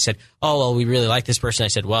employee. I said, oh, well, we really like this person. I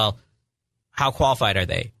said, well, how qualified are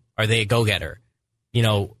they? Are they a go-getter?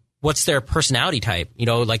 What's their personality type?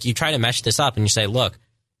 Like you try to mesh this up and you say, look,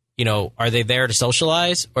 are they there to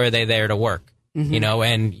socialize or are they there to work?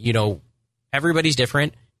 And everybody's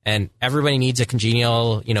different and everybody needs a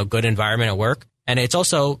congenial, good environment at work. And it's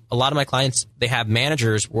also a lot of my clients, they have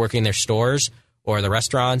managers working their stores or the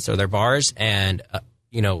restaurants or their bars. And,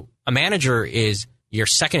 a manager is your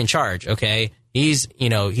second in charge. Okay. He's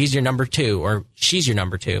your number 2 or she's your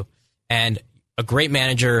number 2. And a great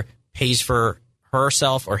manager pays for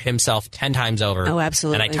herself or himself 10 times over. Oh,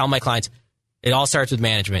 absolutely. And I tell my clients, it all starts with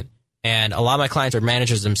management. And a lot of my clients are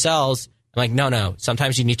managers themselves. I'm like, no.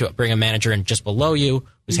 Sometimes you need to bring a manager in just below you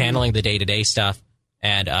who's handling the day-to-day stuff,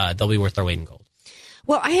 and they'll be worth their weight in gold.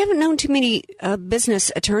 Well, I haven't known too many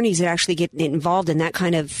business attorneys that actually get involved in that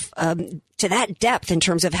kind of to that depth in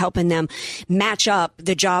terms of helping them match up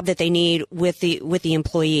the job that they need with the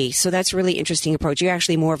employee. So that's a really interesting approach. You're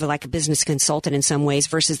actually more of like a business consultant in some ways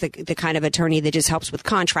versus the kind of attorney that just helps with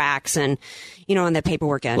contracts and on the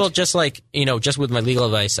paperwork end. Well, just like just with my legal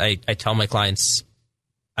advice, I tell my clients,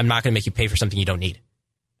 I'm not going to make you pay for something you don't need.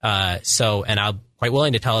 And I'm quite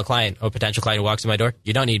willing to tell a client or potential client who walks in my door,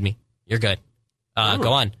 you don't need me. You're good.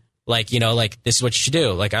 Go on. Like, this is what you should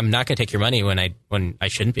do. Like, I'm not going to take your money when I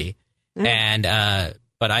shouldn't be. And,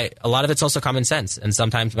 but a lot of it's also common sense. And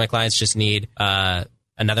sometimes my clients just need,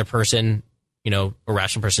 another person, a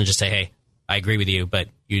rational person just say, hey, I agree with you, but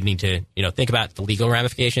you need to, think about the legal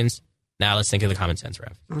ramifications. Now let's think of the common sense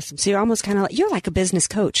ramifications. Awesome. So you're almost kind of you're like a business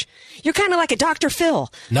coach. You're kind of like a Dr. Phil.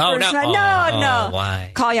 No.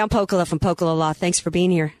 Why? Kalyan Pokala from Pokala Law. Thanks for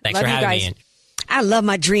being here. Thanks for having me. I love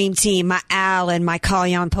my dream team, my Al and my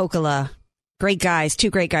Kalyan Pokala. Great guys,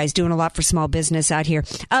 2 great guys doing a lot for small business out here.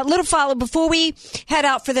 A little follow before we head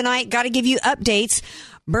out for the night. Got to give you updates.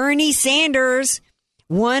 Bernie Sanders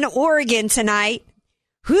won Oregon tonight.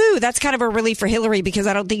 Whew, that's kind of a relief for Hillary because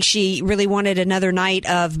I don't think she really wanted another night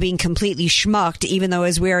of being completely schmucked, even though,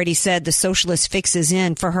 as we already said, the socialist fix is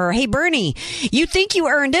in for her. Hey, Bernie, you think you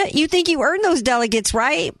earned it? You think you earned those delegates,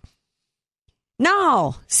 right?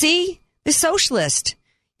 No. See? The socialist.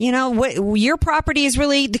 What your property is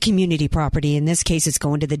really the community property. In this case, it's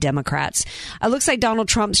going to the Democrats. It looks like Donald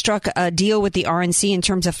Trump struck a deal with the RNC in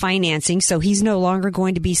terms of financing, so he's no longer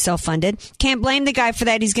going to be self-funded. Can't blame the guy for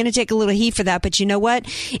that. He's going to take a little heat for that. But you know what?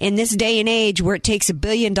 In this day and age where it takes $1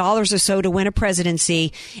 billion or so to win a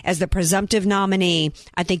presidency as the presumptive nominee,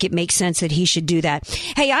 I think it makes sense that he should do that.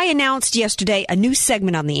 Hey, I announced yesterday a new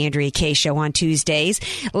segment on the Andrea Kaye Show on Tuesdays.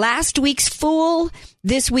 Last week's Fool,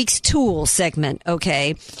 this week's Tool segment,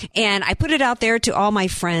 okay? And I put it out there to all my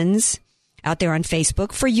friends out there on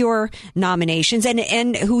Facebook for your nominations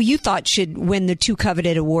and who you thought should win the 2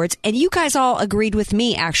 coveted awards. And you guys all agreed with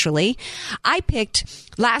me, actually. I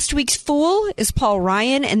picked last week's Fool is Paul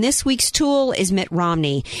Ryan and this week's Tool is Mitt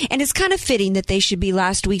Romney. And it's kind of fitting that they should be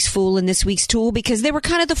last week's Fool and this week's Tool because they were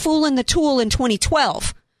kind of the Fool and the Tool in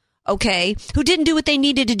 2012. Okay, who didn't do what they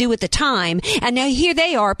needed to do at the time. And now here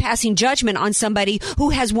they are passing judgment on somebody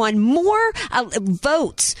who has won more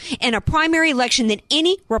votes in a primary election than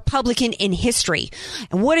any Republican in history.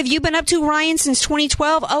 And what have you been up to, Ryan, since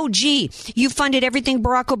 2012? Oh, gee, you funded everything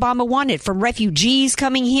Barack Obama wanted, from refugees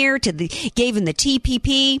coming here to gave him the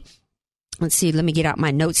TPP. Let's see. Let me get out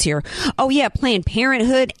my notes here. Oh, yeah. Planned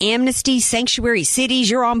Parenthood, amnesty, sanctuary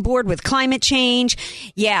cities. You're on board with climate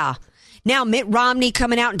change. Yeah. Now, Mitt Romney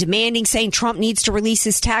coming out and demanding, saying Trump needs to release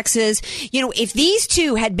his taxes. If these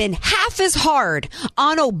two had been half as hard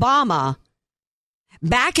on Obama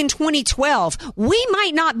back in 2012, we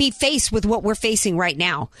might not be faced with what we're facing right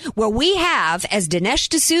now, where we have, as Dinesh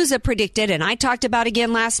D'Souza predicted, and I talked about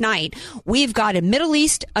again last night, we've got a Middle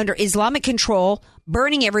East under Islamic control,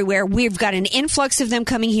 burning everywhere. We've got an influx of them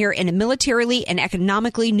coming here in a militarily and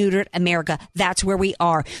economically neutered America. That's where we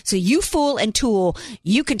are. So you fool and tool,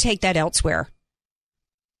 you can take that elsewhere.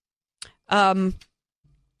 Don't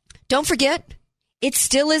forget, it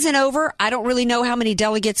still isn't over. I don't really know how many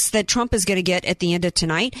delegates that Trump is going to get at the end of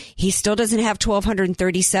tonight. He still doesn't have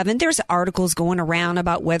 1,237. There's articles going around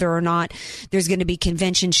about whether or not there's going to be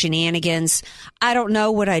convention shenanigans. I don't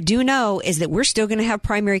know. What I do know is that we're still going to have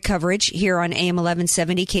primary coverage here on AM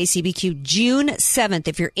 1170 KCBQ June 7th.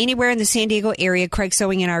 If you're anywhere in the San Diego area, Craig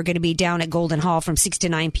Sewing and I are going to be down at Golden Hall from 6 to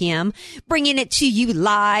 9 p.m. bringing it to you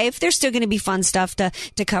live. There's still going to be fun stuff to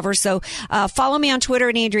cover. So follow me on Twitter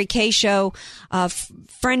at Andrea Kaye Show.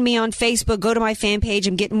 Friend me on Facebook. Go to my fan page.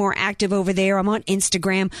 I'm getting more active over there. I'm on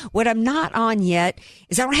Instagram. What I'm not on yet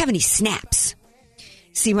is I don't have any snaps.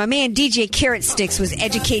 See, my man DJ Carrot Sticks was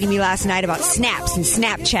educating me last night about snaps and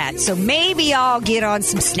Snapchat. So maybe I'll get on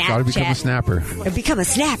some Snapchat. Gotta become a snapper. Or become a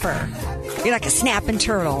snapper. You're like a snapping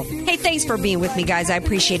turtle. Hey, thanks for being with me, guys. I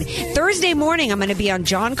appreciate it. Thursday morning, I'm going to be on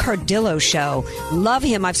John Cardillo's show. Love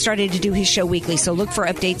him. I've started to do his show weekly, so look for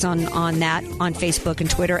updates on that on Facebook and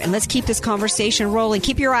Twitter. And let's keep this conversation rolling.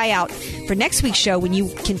 Keep your eye out for next week's show when you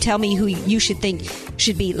can tell me who you should think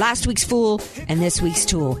should be last week's fool and this week's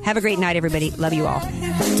tool. Have a great night, everybody. Love you all.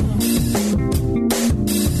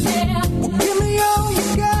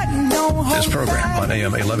 This program on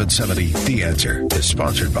AM 1170, The Answer, is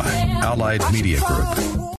sponsored by Allied Media Group.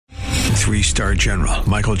 3-star General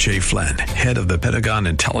Michael J. Flynn, head of the Pentagon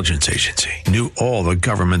Intelligence Agency, knew all the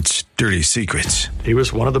government's dirty secrets. He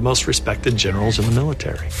was one of the most respected generals in the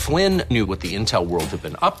military. Flynn knew what the intel world had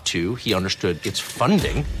been up to. He understood its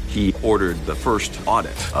funding. He ordered the first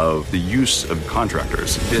audit of the use of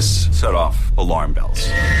contractors. This set off alarm bells.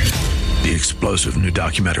 The explosive new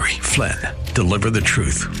documentary, Flynn, Deliver the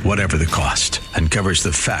Truth, Whatever the Cost, uncovers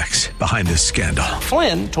the facts behind this scandal.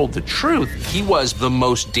 Flynn told the truth. He was the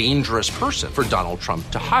most dangerous person for Donald Trump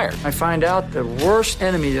to hire. I find out the worst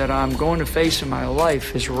enemy that I'm going to face in my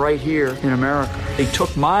life is right here in America. They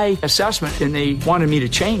took my assessment and they wanted me to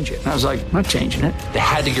change it. And I was like, I'm not changing it. They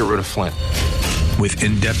had to get rid of Flynn. With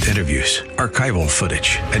in-depth interviews, archival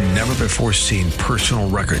footage, and never-before-seen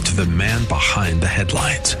personal records of the man behind the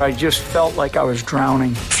headlines. I just felt like I was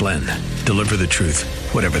drowning. Flynn, Deliver the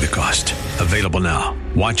Truth, Whatever the Cost. Available now.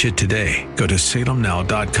 Watch it today. Go to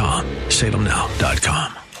salemnow.com.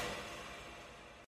 salemnow.com.